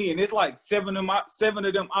 20 and it's like seven of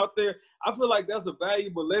them out there, I feel like that's a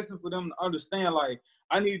valuable lesson for them to understand. Like,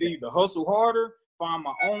 I need to either hustle harder, find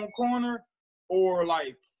my own corner, or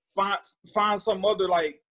like find some other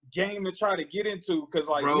like game to try to get into. Cause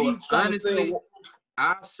like, bro, honestly,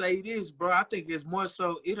 I'll say this, bro. I think it's more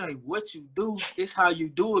so it ain't what you do, it's how you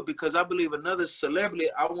do it. Because I believe another celebrity,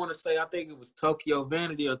 I think it was Tokyo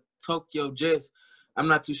Vanity or Tokyo Jess. I'm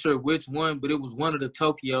not too sure which one, but it was one of the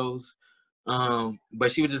Tokyos.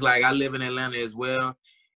 But she was just like, I live in Atlanta as well,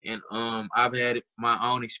 and I've had my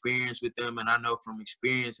own experience with them, and I know from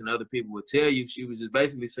experience, and other people would tell you, she was just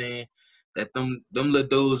basically saying that them little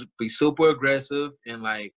dudes be super aggressive, and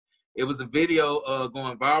like it was a video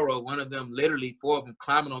going viral. One of them, literally 4 of them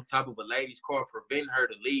climbing on top of a lady's car, preventing her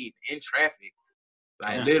to leave in traffic,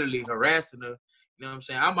 like literally harassing her. You know what I'm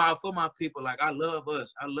saying? I'm out for my people. Like, I love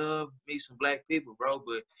us. I love me some black people, bro.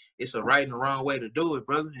 But it's a right and a wrong way to do it,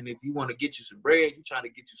 brother. And if you want to get you some bread, you trying to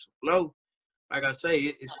get you some flow. Like I say,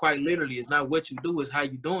 it's quite literally, it's not what you do, it's how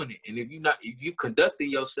you doing it. And if you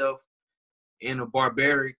conducting yourself in a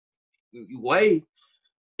barbaric way,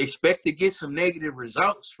 expect to get some negative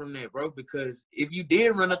results from that, bro. Because if you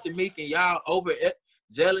did run up to Meek and y'all over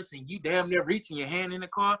zealous and you damn near reaching your hand in the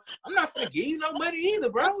car, I'm not gonna give you no money either,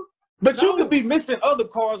 bro. But you could be missing other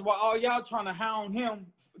cars while all y'all trying to hound him,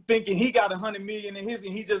 thinking he got 100 million in his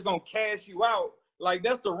and he just gonna cash you out. Like,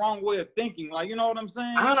 that's the wrong way of thinking. Like, you know what I'm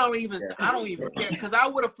saying? I don't even care, because I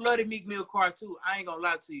would have flooded Meek Mill car too. I ain't gonna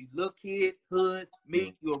lie to you. Little kid, hood,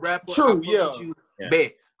 Meek, you a rapper. True,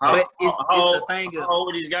 Bet. But it's the thing. How old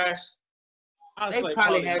are these guys? They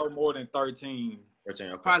probably had no more than 13. 13,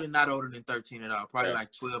 okay. Probably not older than 13 at all. Probably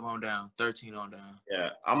like 12 on down, 13 on down. Yeah,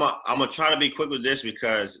 I'm gonna try to be quick with this,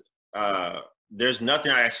 because there's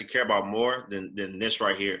nothing I actually care about more than this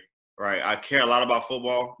right here. Right, I care a lot about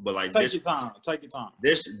football, but like take your time.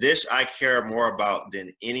 This I care more about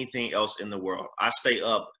than anything else in the world. I stay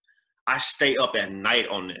up at night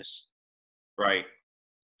on this. Right.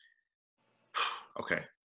 Okay.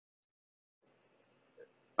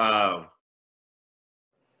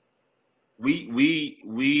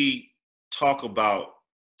 We talk about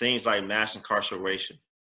things like mass incarceration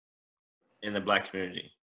in the black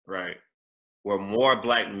community, right? Where more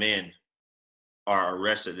black men are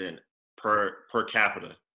arrested than per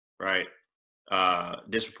capita, right?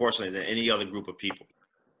 Disproportionately than any other group of people.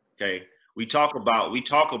 Okay, we talk about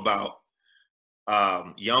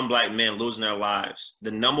young black men losing their lives.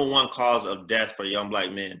 The number one cause of death for young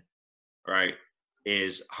black men, right,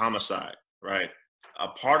 is homicide, right? A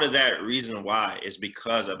part of that reason why is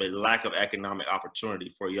because of a lack of economic opportunity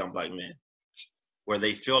for young black men, where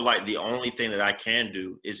they feel like the only thing that I can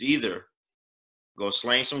do is either go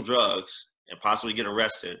slang some drugs and possibly get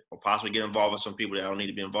arrested, or possibly get involved with some people that I don't need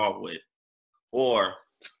to be involved with, or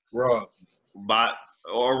rob. But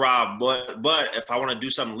if I want to do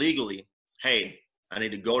something legally, hey, I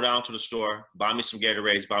need to go down to the store, buy me some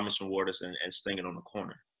Gatorades, buy me some waters, and sting it on the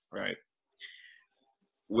corner, right?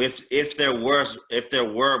 if there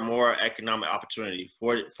were more economic opportunity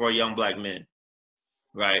for young black men,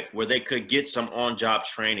 right, where they could get some on-job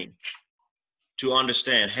training to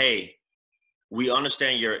understand, hey, we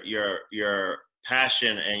understand your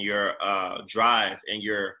passion and your drive and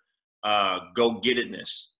your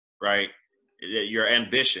go-get-itness, right, your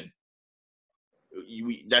ambition.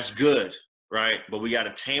 That's good, right? But we got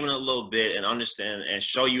to tame it a little bit and understand and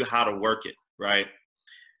show you how to work it, right?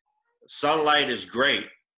 Sunlight is great,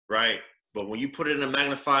 right? But when you put it in a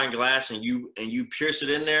magnifying glass and you pierce it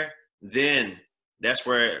in there, then that's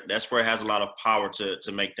where it has a lot of power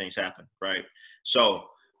to make things happen, right? So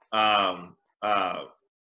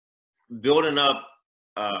building up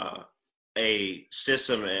a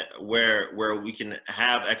system where we can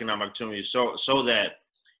have economic opportunities so that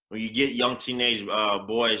when you get young teenage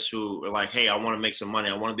boys who are like, hey, I want to make some money.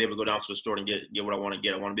 I want to be able to go down to the store and get what I want to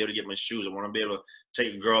get. I want to be able to get my shoes. I want to be able to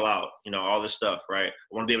take a girl out, all this stuff, right? I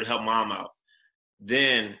want to be able to help mom out.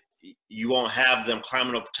 Then you won't have them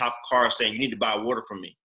climbing up top of cars saying, you need to buy water from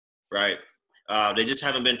me, right? They just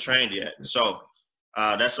haven't been trained yet. So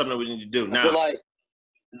that's something we need to do. Now,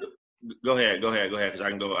 go ahead, because I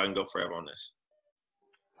can go forever on this.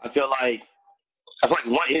 I feel like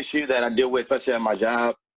one issue that I deal with, especially at my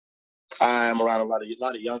job, I'm around a lot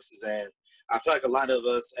of youngsters, and I feel like a lot of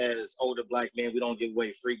us as older black men, we don't give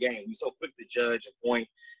away free game. We so quick to judge and point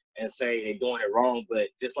and say they're doing it wrong, but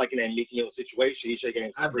just like in that Meek Mill situation, you should have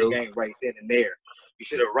given some free game right then and there. You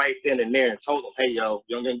should have right then and there and told them, hey, yo,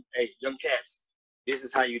 young cats, this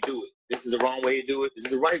is how you do it. This is the wrong way to do it. This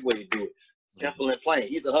is the right way to do it. Simple and plain.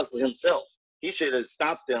 He's a hustler himself. He should have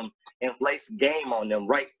stopped them and laced game on them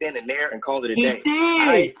right then and there and called it a day. He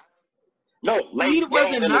did. He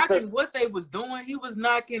wasn't knocking what they was doing. He was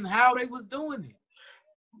knocking how they was doing it.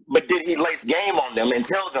 But did he lace game on them and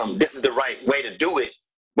tell them this is the right way to do it?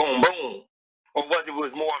 Boom, boom. Or was it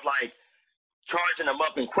more of like charging them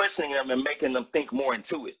up and questioning them and making them think more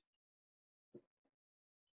into it?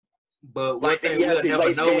 But what they will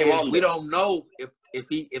never know is we don't know if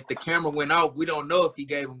the camera went off, we don't know if he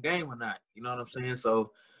gave him game or not. You know what I'm saying?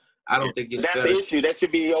 So I don't think it's that's the issue. That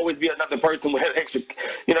should always be another person with extra.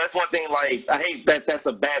 That's one thing. Like I hate that. That's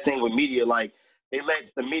a bad thing with media. Like they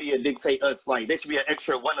let the media dictate us. Like there should be an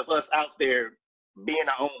extra one of us out there being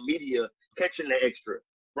our own media, catching the extra,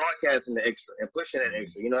 broadcasting the extra, and pushing that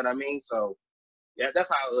extra. You know what I mean? So yeah,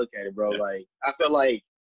 that's how I look at it, bro. Like I feel like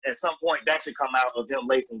at some point that should come out of him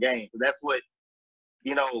lacing game. That's what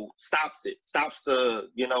stops it. Stops the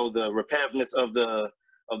the repetitiveness of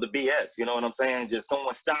the BS, you know what I'm saying? Just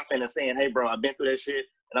someone stopping and saying, hey, bro, I've been through that shit,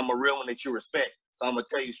 and I'm a real one that you respect. So I'm going to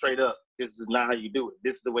tell you straight up, this is not how you do it.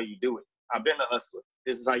 This is the way you do it. I've been a hustler.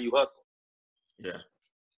 This is how you hustle. Yeah.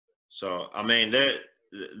 So, I mean, there's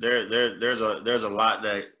a lot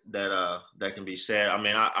that can be said. I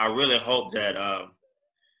mean, I really hope that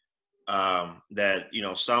that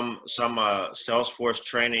some Salesforce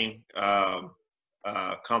training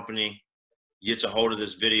company gets a hold of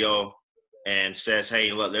this video and says,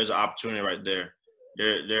 hey, look, there's an opportunity right there.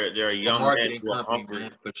 There are young men who are hungry.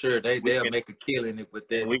 Man, for sure. They'll make a killing with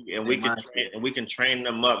that. We can train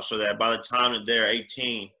them up so that by the time that they're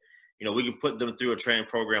 18, we can put them through a training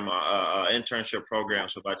program, internship program.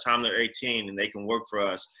 So by the time they're 18 and they can work for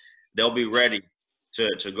us, they'll be ready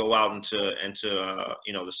to go out into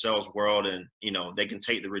the sales world, and they can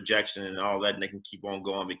take the rejection and all that, and they can keep on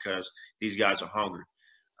going because these guys are hungry.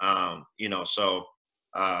 So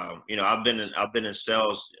I've been in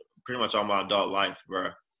sales pretty much all my adult life, bro.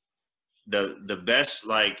 The best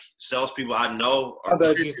salespeople I know are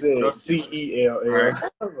you said CELL, right?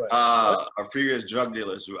 Are previous drug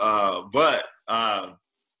dealers, but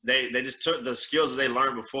they just took the skills that they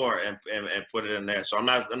learned before and put it in there. So I'm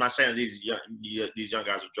not saying that these young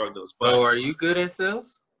guys are drug dealers. But are you good at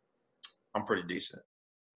sales? I'm pretty decent.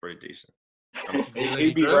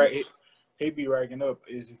 He be racking up.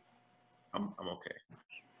 Is he? I'm okay.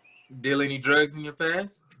 Deal any drugs in your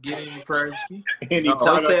past? Get any prior?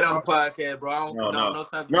 Don't say it on the podcast, bro.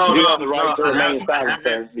 You have the right to remain silent,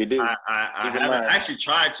 sir. You do. I haven't actually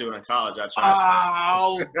tried to in college. I tried.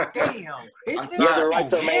 Oh, damn. You have the right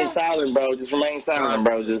to remain silent, bro. Just remain silent,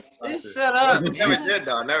 bro. Just shut up. I never did,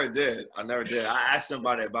 though. I never did. I asked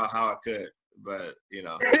somebody about how I could, but you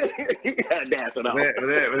gotta dap it up. But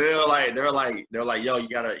they were like, yo, you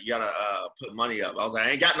gotta put money up. I was like,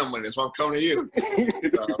 I ain't got no money, so I'm coming to you. So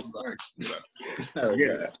I was like,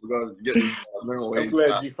 we're gonna get these minimum wage. I'm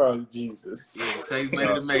glad you found Jesus. Yeah, so you made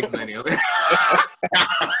it to make money.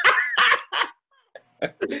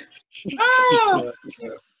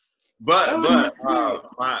 But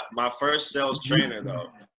my first sales trainer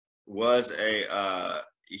though was a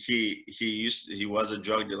he was a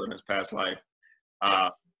drug dealer in his past life,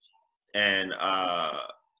 and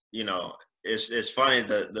you know, it's funny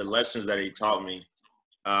the lessons that he taught me.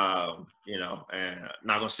 You know, and I'm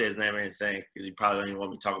not gonna say his name or anything because he probably don't even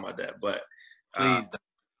want me talking about that. But please don't.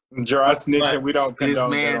 Dry snitching, we don't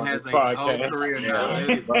condone this man that on has this a podcast. whole career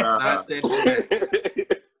now.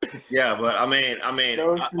 Yeah, but I mean,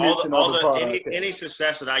 No any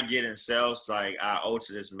success that I get in sales, like I owe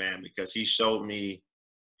to this man because he showed me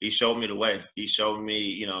the way. He showed me,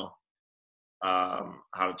 you know,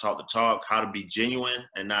 how to talk the talk, how to be genuine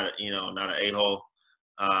and not, you know, not an a-hole,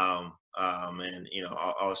 and you know,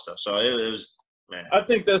 all this stuff. So it was, man. I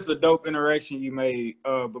think that's the dope interaction you made,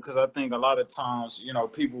 because I think a lot of times, you know,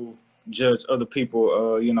 people judge other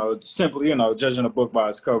people, you know, simply, you know, judging a book by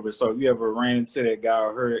its cover. So if you ever ran into that guy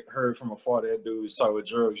or heard from afar that dude sold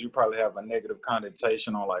drugs, you probably have a negative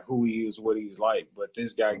connotation on like who he is, what he's like. But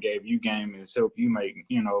this guy gave you game and helped you make,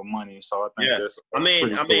 you know, money. So I think that's cool.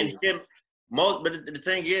 But the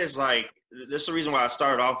thing is, like, this is the reason why I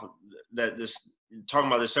started off talking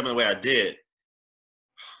about this the way I did.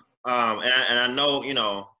 And I know, you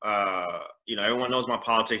know, everyone knows my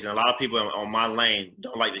politics, and a lot of people on my lane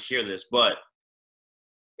don't like to hear this, but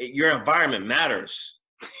your environment matters.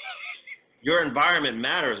 Your environment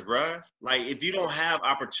matters, bruh. Like, if you don't have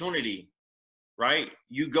opportunity, right,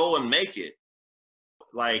 you go and make it.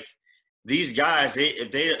 Like, these guys,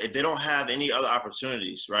 if they don't have any other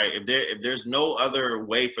opportunities, right, if there's no other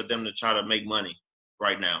way for them to try to make money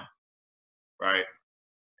right now, right,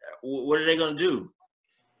 what are they gonna do?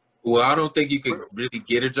 Well, I don't think you could really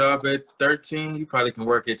get a job at 13. You probably can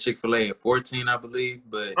work at Chick-fil-A at 14, I believe.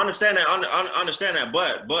 But I understand that.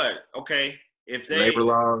 But okay, if they labor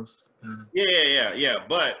laws. Yeah.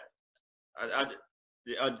 But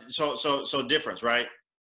so difference, right?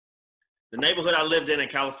 The neighborhood I lived in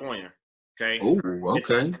California. Okay. Oh,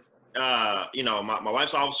 okay. You know, my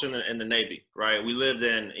wife's officer in the Navy, right? We lived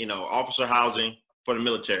in, you know, officer housing for the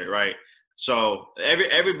military, right? So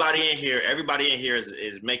everybody in here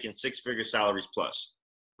is making 6-figure salaries plus,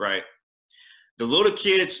 right? The little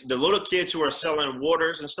kids who are selling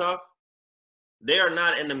waters and stuff, they are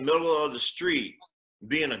not in the middle of the street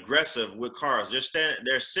being aggressive with cars.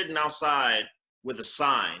 They're sitting outside with a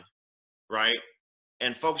sign, right?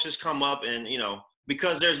 And folks just come up and, you know,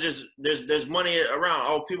 because there's money around.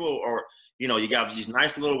 Oh, people are, you know, you got these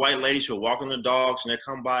nice little white ladies who are walking their dogs and they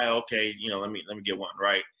come by, okay, you know, let me get one,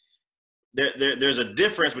 right? There's a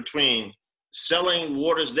difference between selling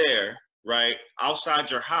waters there, right, outside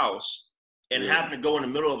your house, and having to go in the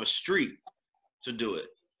middle of a street to do it.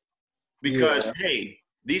 Because hey,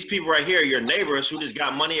 these people right here, your neighbors who just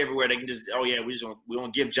got money everywhere, they can just, oh yeah, we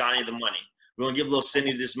gonna give Johnny the money. We're gonna give little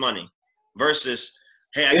Cindy this money. Versus,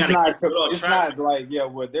 hey, it's not like,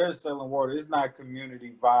 well, they're selling water. It's not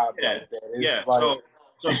community vibe like that. It's like,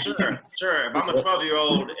 so sure. If I'm a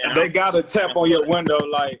 12-year-old and they gotta tap on your window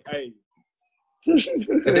like, hey. And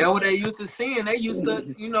that's what they used to see, and they used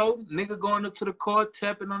to, you know, nigga going up to the car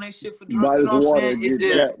tapping on that shit for drugs. You know what I'm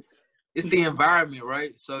saying? It's the environment,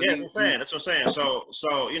 right? So that's what I'm saying.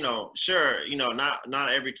 So you know, sure, you know,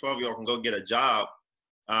 not every 12-year-old can go get a job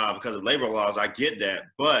because of labor laws. I get that,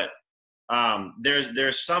 but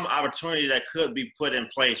there's some opportunity that could be put in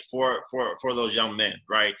place for those young men,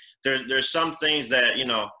 right? There's some things that, you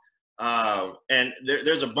know, and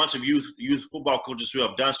there's a bunch of youth football coaches who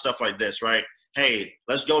have done stuff like this, right? Hey,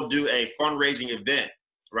 let's go do a fundraising event,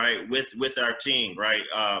 right, with our team, right?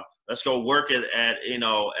 Let's go work at you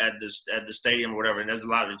know, at the stadium or whatever. And there's a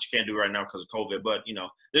lot that you can't do right now because of COVID, but you know,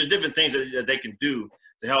 there's different things that they can do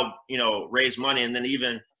to help, you know, raise money. And then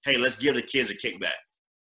even, hey, let's give the kids a kickback,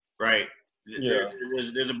 right? Yeah.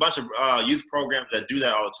 There's a bunch of youth programs that do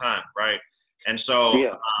that all the time, right? And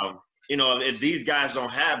so, you know, if these guys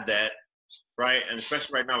don't have that, right, and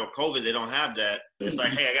especially right now with COVID, they don't have that. It's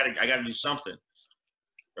like, hey, I gotta do something,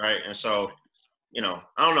 right? And so, you know,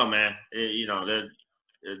 I don't know, man. You know,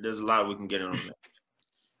 there's a lot we can get in on that.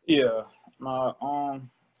 Yeah, that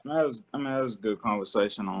was a good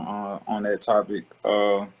conversation on that topic.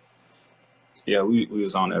 Yeah, we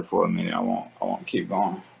was on that for a minute. I won't keep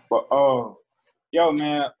going, but yo,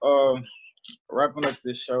 man, wrapping up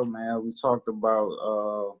this show, man, we talked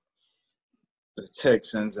about the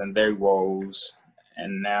Texans and their woes,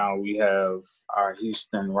 and now we have our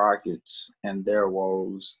Houston Rockets and their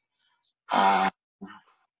woes.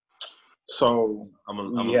 So I'm gonna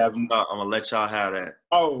let y'all have that.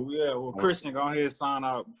 Oh yeah, well, Christian, go ahead and sign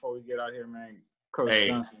out before we get out here, man. Coach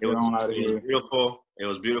Johnson, it was beautiful. It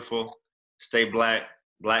was beautiful. Stay black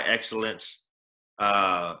excellence.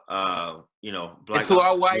 Black. And to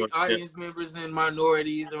our white audience members and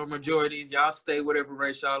minorities or majorities, y'all stay whatever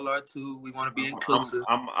race y'all are too. We want to be inclusive.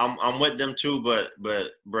 I'm with them too, but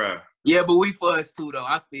bruh. Yeah, but we for us too though.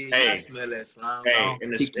 I feel I smell that slime. Hey, in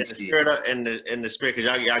the spirit, because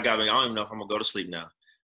y'all got me. I don't even know if I'm gonna go to sleep now.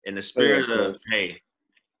 In the spirit of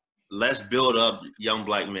let's build up young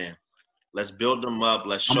black men. Let's build them up.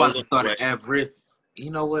 Let's show them the way. You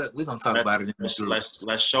know what? We're gonna talk about it.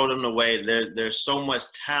 Let's show them the way. There's so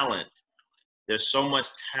much talent. There's so much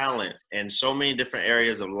talent in so many different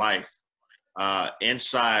areas of life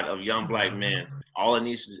inside of young black men. All it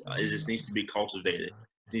needs to be cultivated.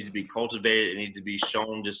 It needs to be cultivated. It needs to be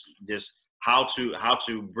shown just how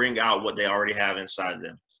to bring out what they already have inside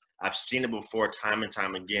them. I've seen it before, time and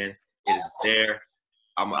time again. It is there.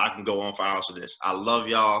 I can go on for hours with this. I love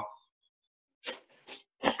y'all.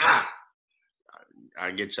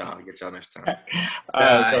 I'll get y'all next time.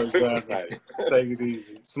 Take it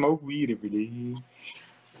easy. Smoke weed every day.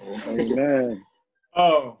 Amen.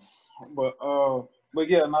 But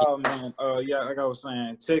yeah, no, man. Like I was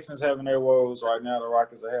saying, Texans having their woes right now. The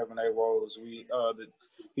Rockets are having their woes. The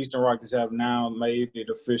Houston Rockets have now made it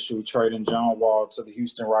official, trading John Wall to the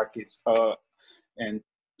Houston Rockets, and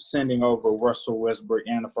sending over Russell Westbrook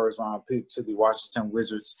and the first-round pick to the Washington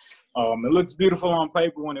Wizards. It looks beautiful on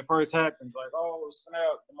paper when it first happens. Like, oh,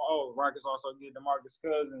 snap. Oh, Rockets also get DeMarcus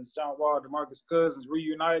Cousins, John Wall, DeMarcus Cousins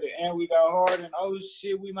reunited, and we got Harden. Oh,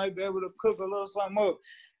 shit, we might be able to cook a little something up.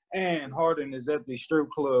 And Harden is at the strip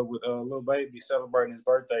club with a little baby celebrating his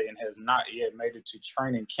birthday and has not yet made it to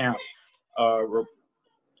training camp.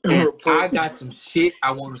 I got some shit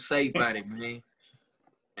I want to say about it, man.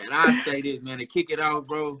 And I say this, man, to kick it off,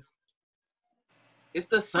 bro. It's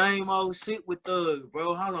the same old shit with Thug,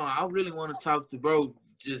 bro. Hold on. I really want to talk to bro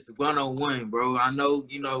just one-on-one, bro. I know,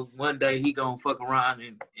 one day he gonna fuck around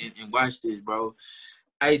and watch this, bro.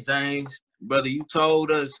 Hey, James, brother, you told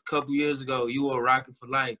us a couple years ago you were a Rocket for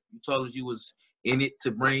life. You told us you was in it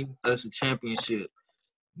to bring us a championship.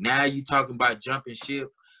 Now you talking about jumping ship,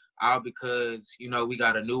 all because, we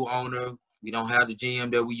got a new owner. We don't have the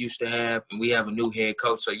GM that we used to have, and we have a new head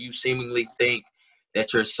coach. So you seemingly think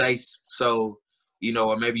that you're safe. So,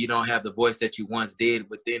 or maybe you don't have the voice that you once did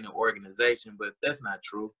within the organization, but that's not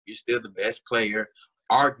true. You're still the best player,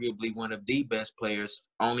 arguably one of the best players,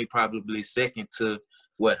 only probably second to,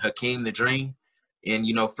 Hakeem the Dream in,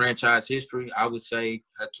 franchise history. I would say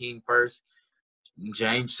Hakeem first,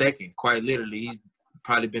 James second, quite literally. He's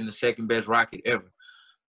probably been the second best Rocket ever.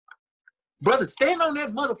 Brother, stand on that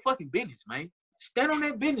motherfucking business, man. Stand on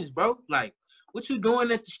that business, bro. Like, what you doing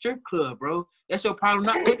at the strip club, bro? That's your problem.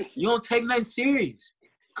 You don't take nothing serious.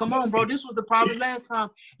 Come on, bro. This was the problem last time.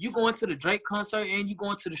 You going to the Drake concert and you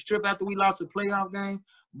going to the strip after we lost a playoff game.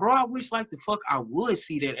 Bro, I wish like the fuck I would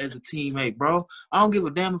see that as a teammate, bro. I don't give a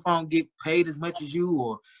damn if I don't get paid as much as you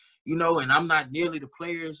or, and I'm not nearly the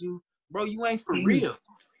player as you. Bro, you ain't for real.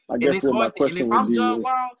 I guess what my question would be John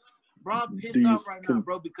Wall, bro, I'm pissed off right now,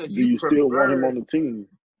 bro, because you still want him on the team.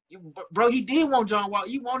 Bro, he did want John Wall.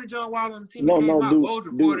 You wanted John Wall on the team. No, Woj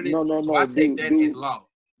reported it. So I take that as law.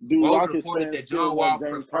 Woj reported that John Wall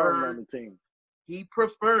preferred on the team. He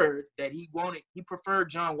preferred that he preferred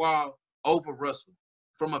John Wall over Russell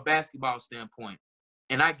from a basketball standpoint.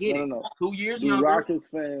 And I get it. 2 years younger.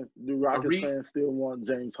 Do Rockets fans still want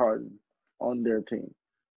James Harden on their team?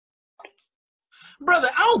 Brother,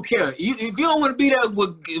 I don't care. If you don't want to be there,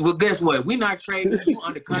 well, guess what? We're not trading you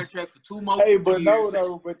under contract for 2 more years. Hey,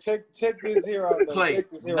 but but check this here out. Play,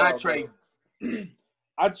 not trading.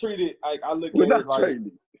 I treat it like I look We're at not it like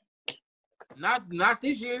trading. Not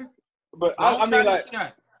this year. But I mean, like,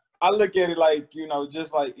 I look at it like,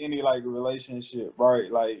 just like any like relationship,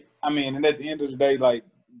 right? Like, I mean, and at the end of the day, like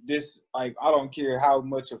this, like I don't care how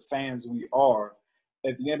much of fans we are.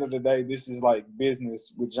 At the end of the day, this is like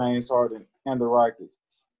business with James Harden and the Rockets.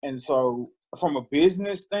 And so from a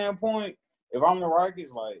business standpoint, if I'm the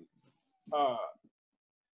Rockets, like,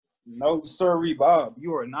 no, sirree, Bob,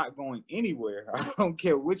 you are not going anywhere. I don't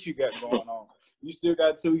care what you got going on. You still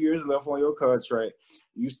got 2 years left on your contract.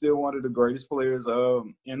 You still one of the greatest players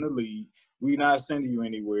in the league. We not sending you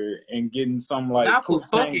anywhere and getting some like not for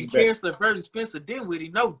fucking Caris LeVert and Spencer Dinwiddie.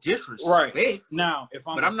 No disrespect. Right now,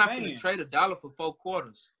 but I'm not going to trade $1 for 4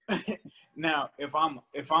 quarters. Now, if I'm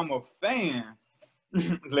a fan,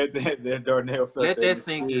 let that Darnell let that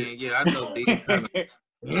sink in. Yeah, I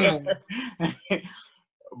know.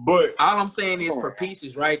 But all I'm saying is for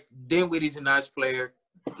pieces, right? Dinwiddie's a nice player.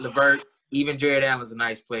 LeVert, even Jared Allen's a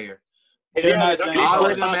nice player. All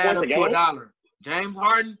of them add up to $1. James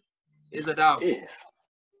Harden is $1. Yes.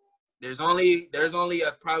 There's only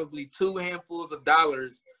probably 2 handfuls of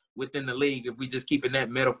dollars within the league if we just keeping that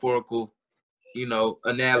metaphorical,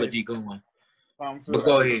 analogy going. But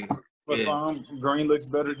go ahead. For some, green looks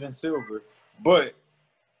better than silver. But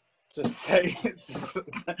to say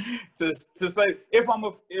to say if I'm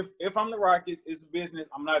the Rockets, it's business.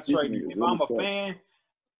 I'm not trading. If I'm a fan,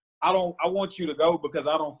 I want you to go because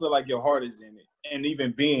I don't feel like your heart is in it. And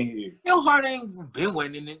even being here, your heart ain't been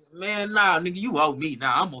winning it, man. Nah, nigga, you owe me.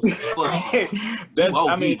 Nah, I'm gonna fuck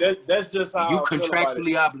you. That's just how you I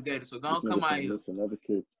contractually obligated. So don't come out here. Another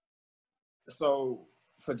kick. So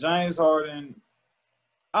for James Harden,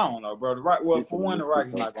 I don't know, bro. For one, the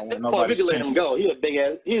Rockets not gonna win. We can let him go. He's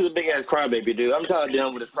a big ass crybaby, dude. I'm tired of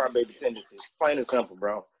dealing with his crybaby tendencies. Plain and simple,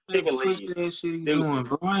 bro. He can leave. That shit he doing,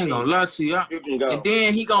 bro. I ain't gonna lie to you. You can go. And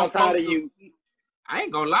then he gonna. I'm tired of you. I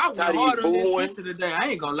ain't gonna lie with Harden on this picture today. I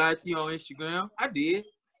ain't gonna lie to you on Instagram. I did.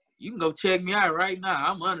 You can go check me out right now.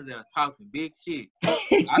 I'm under there talking big shit.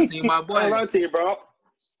 I seen my boy. I'm to you, bro.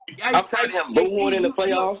 I'm tired of him booing in the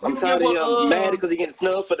playoffs. I'm tired of him mad because he getting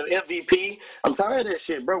snubbed for the MVP. I'm tired of that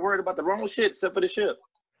shit, bro. Worried about the wrong shit except for the ship.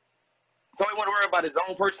 So he want to worry about his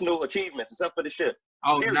own personal achievements except for the ship.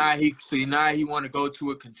 Oh, now he want to go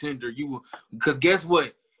to a contender. Because guess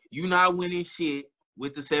what? You not winning shit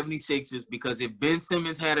with the 76ers because if Ben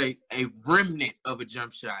Simmons had a remnant of a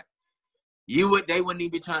jump shot, they wouldn't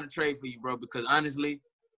even be trying to trade for you, bro. Because honestly,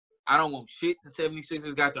 I don't want shit the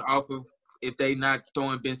 76ers got to offer if they not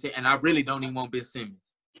throwing Ben Simmons. And I really don't even want Ben Simmons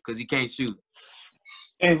because he can't shoot.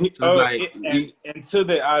 And to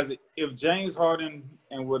the eyes, if James Harden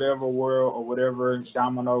in whatever world or whatever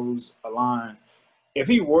dominoes align, if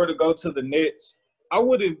he were to go to the Nets, I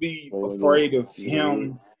wouldn't be afraid of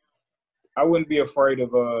him. I wouldn't be afraid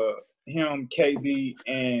of him, KD,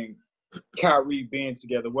 and Kyrie being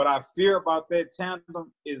together. What I fear about that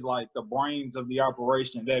tandem is like the brains of the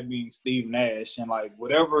operation, that being Steve Nash, and like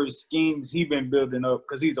whatever schemes he been building up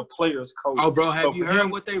because he's a player's coach. Oh, bro, have you heard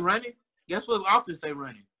what they running? Guess what offense they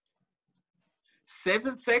running?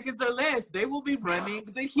 7 seconds or less, they will be running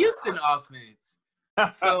the Houston offense.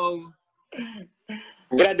 So,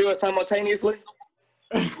 did I do it simultaneously?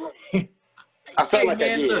 I felt like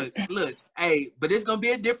I did. Look, hey, but it's gonna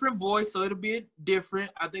be a different voice, so it'll be different.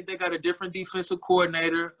 I think they got a different defensive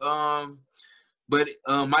coordinator. But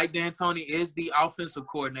Mike D'Antoni is the offensive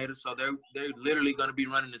coordinator, so they're literally gonna be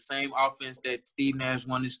running the same offense that Steve Nash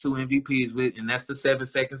won his 2 MVPs with, and that's the 7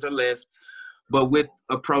 seconds or less. But with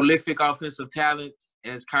a prolific offensive talent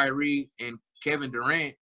as Kyrie and Kevin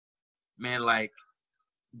Durant, man, like,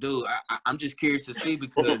 dude, I'm just curious to see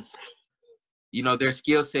because. Their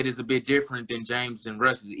skill set is a bit different than James and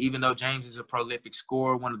Russ. Even though James is a prolific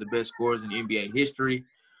scorer, one of the best scorers in NBA history,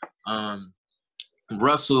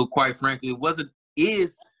 Russell, quite frankly, was a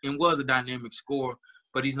dynamic scorer,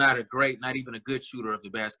 but he's not even a good shooter of the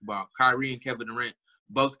basketball. Kyrie and Kevin Durant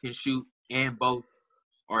both can shoot and both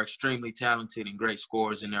are extremely talented and great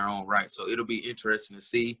scorers in their own right. So it'll be interesting to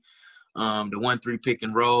see the 1-3 pick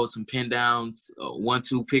and roll, some pin downs,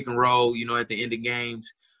 1-2 pick and roll, at the end of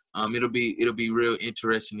games. It'll be real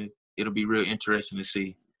interesting. It'll be real interesting to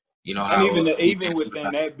see, how. And even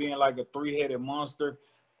within that being like a 3-headed monster,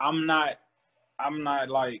 I'm not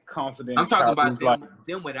like confident. I'm talking about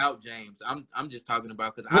them without James. I'm just talking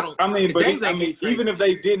about because I don't. Even if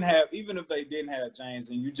they didn't have James,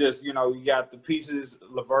 and you just you got the pieces,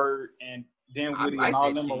 LeVert and Dinwiddie and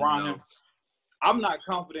all them around him. I'm not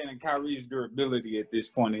confident in Kyrie's durability at this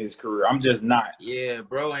point in his career. I'm just not. Yeah,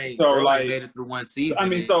 bro ain't made it through one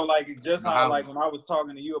season. Just how when I was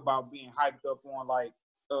talking to you about being hyped up on like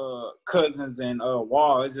Cousins and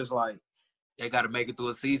Wall, it's just like they got to make it through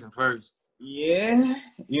a season first. Yeah,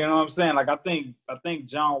 you know what I'm saying. Like I think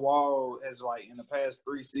John Wall has like in the past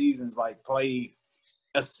 3 seasons like played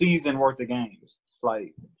a season worth of games.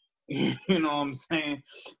 Like you know what I'm saying.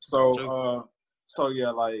 So yeah,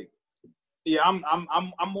 like. Yeah, I'm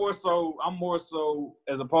more so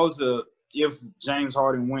as opposed to if James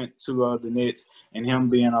Harden went to the Nets and him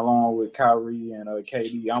being along with Kyrie and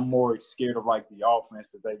KD, I'm more scared of like the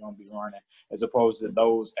offense that they're gonna be running as opposed to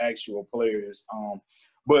those actual players.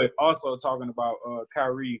 But also talking about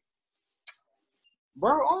Kyrie,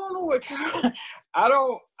 bro, I don't know what Kyrie.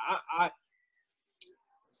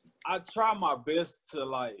 I try my best to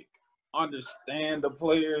like understand the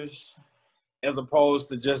players. As opposed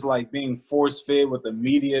to just like being force-fed what the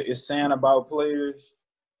media is saying about players.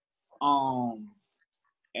 But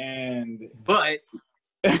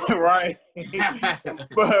right.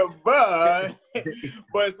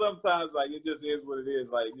 but sometimes like it just is what it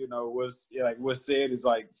is. Like, what's said is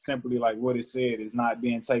like simply like what is said is not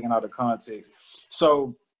being taken out of context.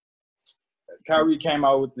 So Kyrie came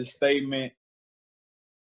out with this statement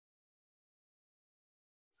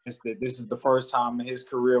that this is the first time in his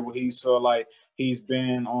career where he's felt like he's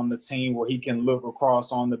been on the team where he can look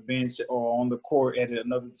across on the bench or on the court at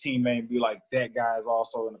another teammate and be like, that guy is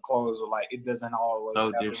also in the closer. Like, it doesn't always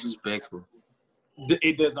so disrespectful.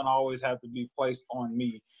 It doesn't always have to be placed on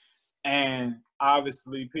me. And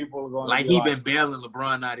obviously, people are going like to he been bailing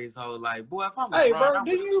LeBron out his whole life. Boy, if I'm LeBron, hey, bro,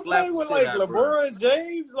 did you play with like LeBron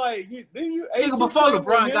James? Like, did you? Nigga, before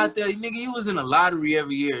LeBron got there, nigga, you was in the lottery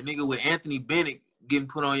every year, nigga, with Anthony Bennett getting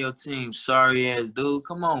put on your team. Sorry ass dude.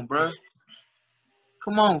 Come on, bro.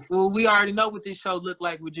 Come on, fool. We already know what this show look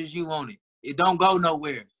like with just you on it. It don't go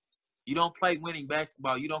nowhere. You don't play winning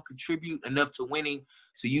basketball. You don't contribute enough to winning,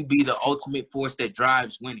 so you be the ultimate force that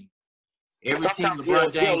drives winning. Every team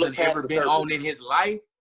LeBron James has ever been on in his life,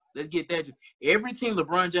 let's get that. Every team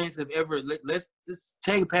LeBron James have ever, let's just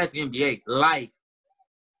take it past the NBA, life,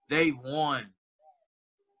 they won.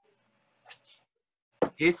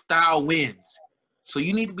 His style wins. So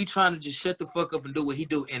you need to be trying to just shut the fuck up and do what he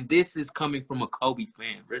do. And this is coming from a Kobe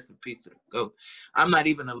fan. Rest in peace to the GOAT. I'm not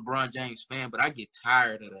even a LeBron James fan, but I get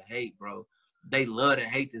tired of the hate, bro. They love to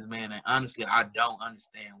hate this man, and honestly, I don't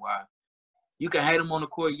understand why. You can hate him on the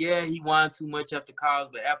court. Yeah, he whined too much after calls,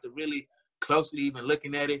 but after really closely even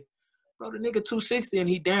looking at it, bro, the nigga 260 and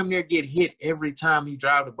he damn near get hit every time he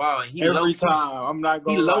drive the ball. And he every time. I'm not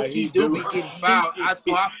gonna lie. He do be getting fouled. I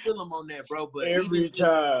feel him on that, bro. But every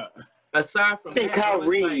time. Aside from that,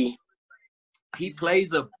 Kyrie, like, he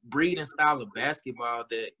plays a breed and style of basketball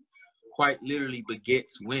that quite literally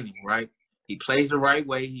begets winning, right? He plays the right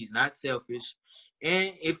way. He's not selfish.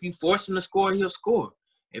 And if you force him to score, he'll score.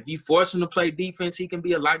 If you force him to play defense, he can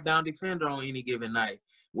be a lockdown defender on any given night.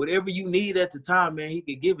 Whatever you need at the time, man, he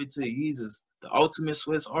could give it to you. He's the ultimate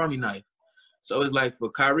Swiss Army knife. So it's like for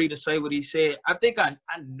Kyrie to say what he said, I think I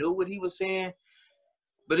knew what he was saying,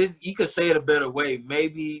 but you could say it a better way.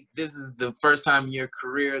 Maybe this is the first time in your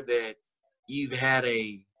career that you've had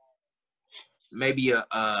a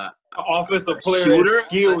offensive player shooter,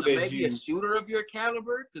 skilled as maybe you. A shooter of your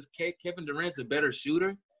caliber, because Kevin Durant's a better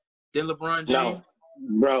shooter than LeBron James. No,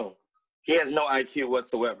 bro, he has no IQ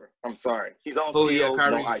whatsoever. I'm sorry, he's on skill,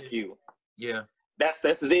 no IQ. Yeah,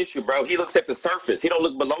 that's his issue, bro. He looks at the surface. He don't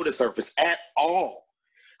look below the surface at all.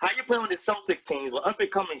 How you play on the Celtics teams with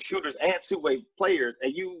up-and-coming shooters and two-way players,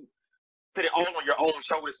 and you put it all on your own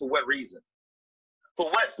shoulders for what reason? For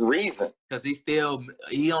what reason? Because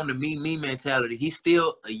he on the me mentality. He's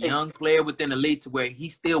still a young player within the league to where he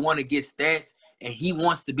still want to get stats, and he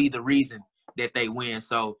wants to be the reason that they win.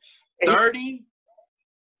 So 30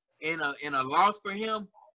 in a loss for him,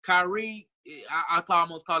 Kyrie, I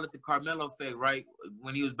almost call it the Carmelo effect, right?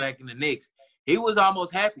 When he was back in the Knicks. He was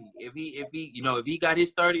almost happy if he got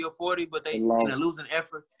his 30 or 40, but they in a losing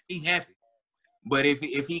effort, he happy. But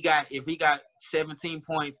if he got 17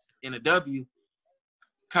 points in a W,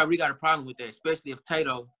 Kyrie got a problem with that, especially if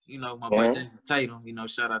Tatum, my boy Jason Tatum,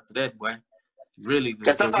 shout out to that boy. Really,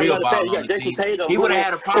 the real ball on the team. Tatum, he would have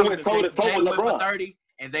had a problem if Jason Tatum went for 30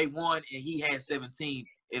 and they won and he had 17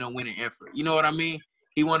 in a winning effort. You know what I mean?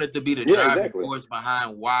 He wanted to be the driving force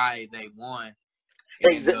behind why they won.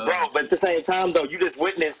 Bro, but at the same time, though, you just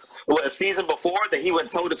witnessed a season before that he went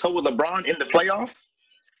toe-to-toe with LeBron in the playoffs?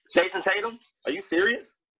 Jason Tatum? Are you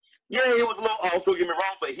serious? Yeah, he was a little off, don't get me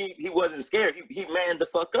wrong, but he wasn't scared. He manned the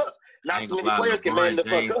fuck up. Not so many players can man the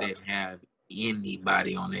fuck up. Didn't have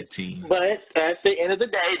anybody on that team. But at the end of the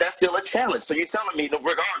day, that's still a challenge. So you're telling me,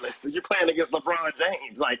 regardless, you're playing against LeBron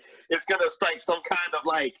James. Like, it's going to strike some kind of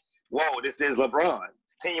like, whoa, this is LeBron.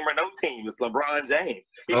 Team or no team, it's LeBron James.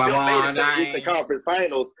 He still made it to the Eastern Conference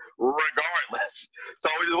Finals regardless.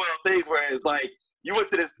 So it's one of those things where it's like you went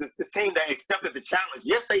to this team that accepted the challenge.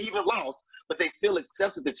 Yes, they even lost, but they still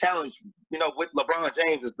accepted the challenge. With LeBron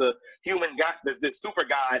James as the human guy, this super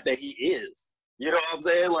guy that he is. You know what I'm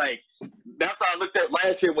saying? Like that's how I looked at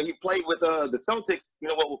last year when he played with the Celtics.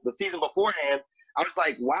 The season beforehand, I was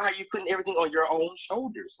like, why are you putting everything on your own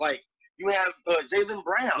shoulders? Like. You have Jaylen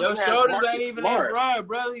Brown. Your shoulders ain't even that broad,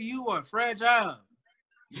 brother. You are fragile.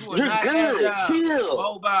 You're good. Agile. Chill.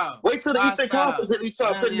 Mobile. Wait till the Eastern Conference that we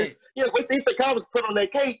start putting this. Yeah, wait till the Eastern Conference put on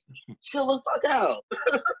that cake. Chill the fuck out.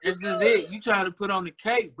 That's just it. You trying to put on the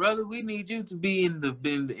cake, brother. We need you to be in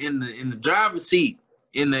the driver's seat,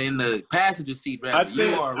 in the passenger seat. Rather.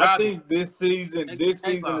 I think this season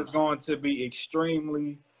is going to be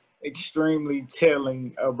extremely, extremely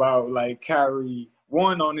telling about like Kyrie.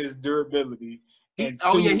 One, on his durability. And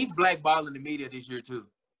he's blackballing the media this year too.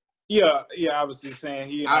 Yeah, obviously saying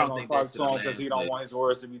he not going to focus on because he don't want his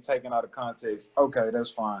words to be taken out of context. Okay, that's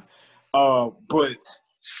fine. But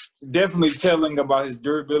definitely telling about his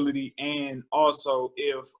durability and also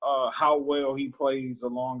if how well he plays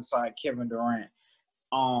alongside Kevin Durant.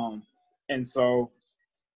 And so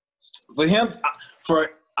for him,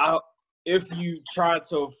 if you try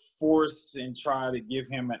to force and try to give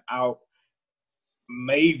him an out,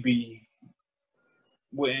 maybe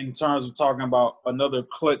in terms of talking about another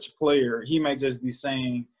clutch player, he may just be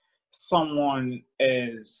saying someone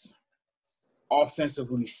as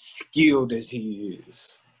offensively skilled as he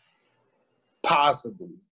is.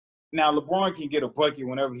 Possibly. Now, LeBron can get a bucket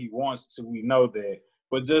whenever he wants to. We know that.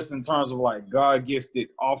 But just in terms of, like, God-gifted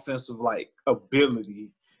offensive, like,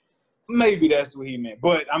 ability, maybe that's what he meant.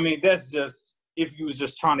 But, I mean, that's just if you was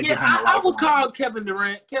just trying to get him a I would call Kevin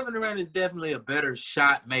Durant. Kevin Durant is definitely a better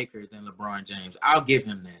shot maker than LeBron James. I'll give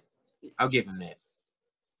him that.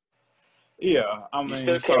 Yeah, I mean,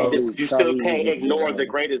 you still can't ignore the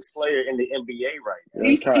greatest player in the NBA right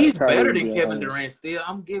now. He's better than Kevin Durant still.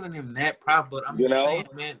 I'm giving him that prop, but I'm just saying,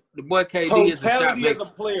 man, the boy KD is a shot maker. As a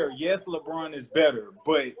player, yes, LeBron is better,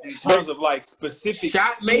 but in terms of like specific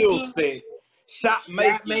skill set, shot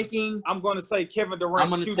making, I'm going to say Kevin Durant. I'm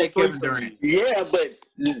going to take Kevin Durant. Yeah, but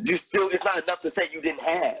it's not enough to say you didn't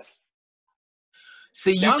have.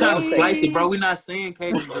 See, you trying to slice it, bro. We're not saying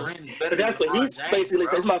Kevin Durant is better. But that's what he's basically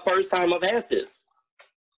said. It's my first time I've had this.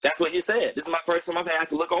 That's what he said. This is my first time I've had. I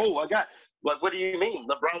can look. Oh, I got. But what do you mean?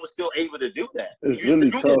 LeBron was still able to do that. It's really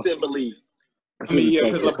tough. You didn't believe. I mean, yeah,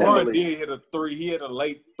 because LeBron did hit a three. He hit a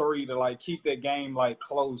late three to like keep that game like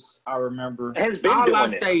close. I remember. All I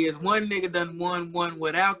say is one nigga done won one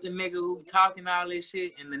without the nigga who talking all this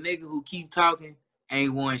shit, and the nigga who keep talking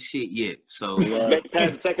ain't won shit yet. So maybe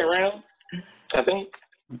past the second round. I think.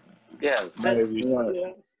 Yeah. Yeah.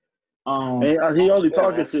 And he only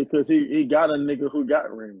talking shit because he got a nigga who got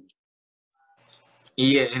rings.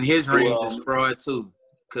 Yeah, and his rings is fraud too.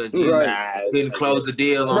 Because he didn't close the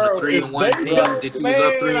deal on the 3-1 team that you was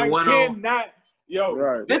up 3-1 on.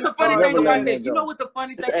 Yo, this the funny thing about that. You know what the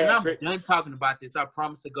funny thing? And I'm done talking about this. I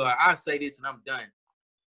promise to God. I'll say this and I'm done.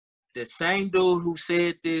 The same dude who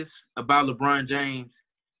said this about LeBron James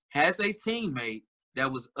has a teammate that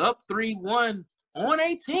was up 3-1 on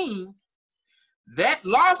a team that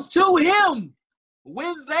lost to him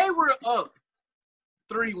when they were up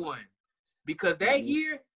 3-1. Because that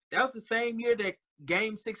year, that was the same year that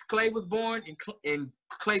Game 6 Clay was born, and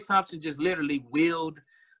Klay Thompson just literally willed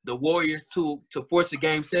the Warriors to force a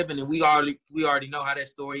Game 7, and we already know how that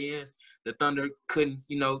story ends. The Thunder couldn't,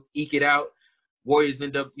 eke it out. Warriors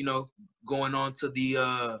end up, going on to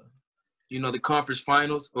the, the conference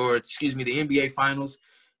finals, or excuse me, the NBA finals,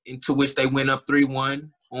 into which they went up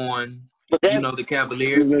 3-1 on, the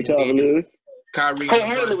Cavaliers. And then Kyrie.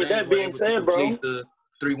 With that being said, bro, the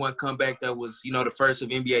 3-1 comeback that was, the first of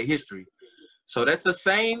NBA history. So that's the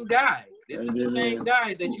same guy. This is the same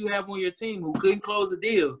guy that you have on your team who couldn't close a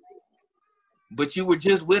deal, but you were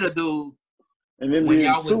just with a dude. And then when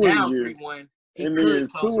y'all was down 3-1, he could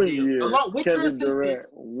close a deal along with your assistance,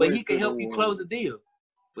 but he could help you close a deal.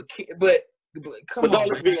 But come on. But all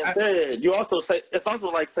this being said, you also say it's also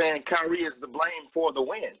like saying Kyrie is the blame for the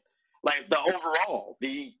win, like the overall,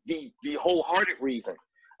 the wholehearted reason.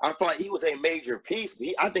 I thought he was a major piece.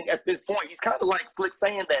 I think at this point he's kind of like Slick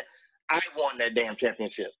saying that I won that damn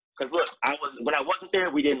championship. Because look, when I wasn't there,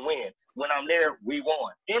 we didn't win. When I'm there, we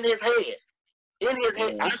won. In his head.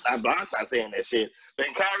 I'm not saying that shit, but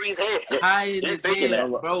in Kyrie's head. He's thinking that,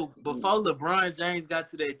 bro. Before LeBron James got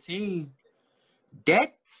to that team,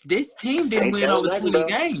 this team didn't win over 20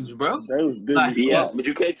 games, bro. But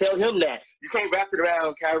you can't tell him that. You can't wrap it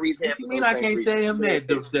around Kyrie's head. What you mean I can't tell him that?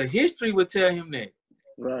 The history would tell him that.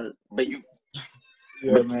 Right. But you.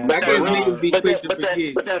 Yeah, man. But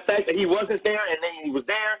that fact that he wasn't there and then he was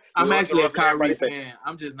there. I'm actually a Kyrie fan.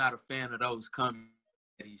 I'm just not a fan of those comments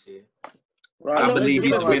that he said. Right. I believe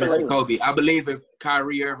he's better than Kobe. I believe if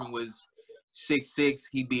Kyrie Irving was 6'6",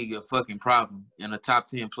 he'd be a fucking problem and a top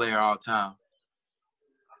 10 player all time.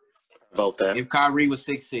 Vote that. If Kyrie was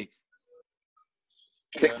 6'6".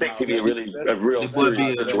 6'6", he'd be a real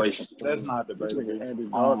serious situation. That's not debatable. Andy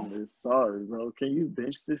Dalton is sorry, bro. Can you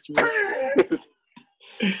bench this man?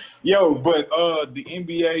 Yo, but the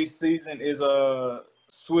NBA season is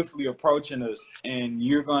swiftly approaching us, and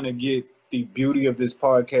you're gonna get the beauty of this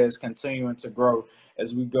podcast continuing to grow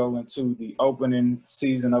as we go into the opening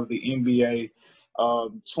season of the NBA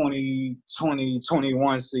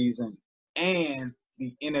 2020-21 season and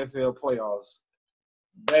the NFL playoffs.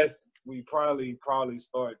 We probably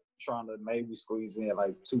start trying to maybe squeeze in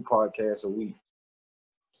like 2 podcasts a week.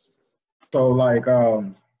 So like I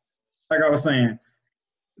was saying,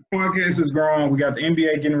 the podcast is growing. We got the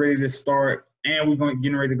NBA getting ready to start, and we're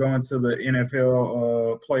getting ready to go into the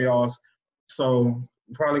NFL playoffs. So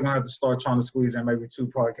we're probably gonna have to start trying to squeeze in maybe 2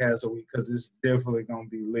 podcasts a week because it's definitely gonna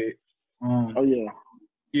be lit. Oh yeah.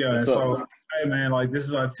 Yeah, and so, hey man, like this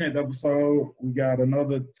is our 10th episode. We got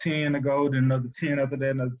another 10 to go, then another 10 after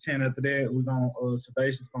that, another 10 after that. We're gonna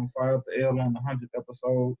Sedacious gonna fire up the L on the 100th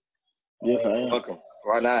episode. Yes, I am. Welcome.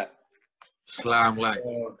 Why not? Slime like.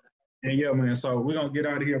 And yeah, man. So we're gonna get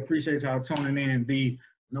out of here. Appreciate y'all tuning in. The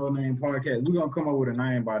No Name Podcast. We're gonna come up with a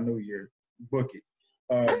name by New Year. Book it.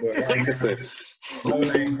 But No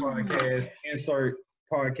Name Podcast. Insert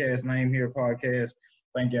podcast name here. Podcast.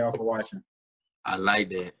 Thank y'all for watching. I like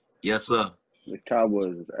that. Yes, sir. The Cowboys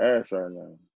is ass right now.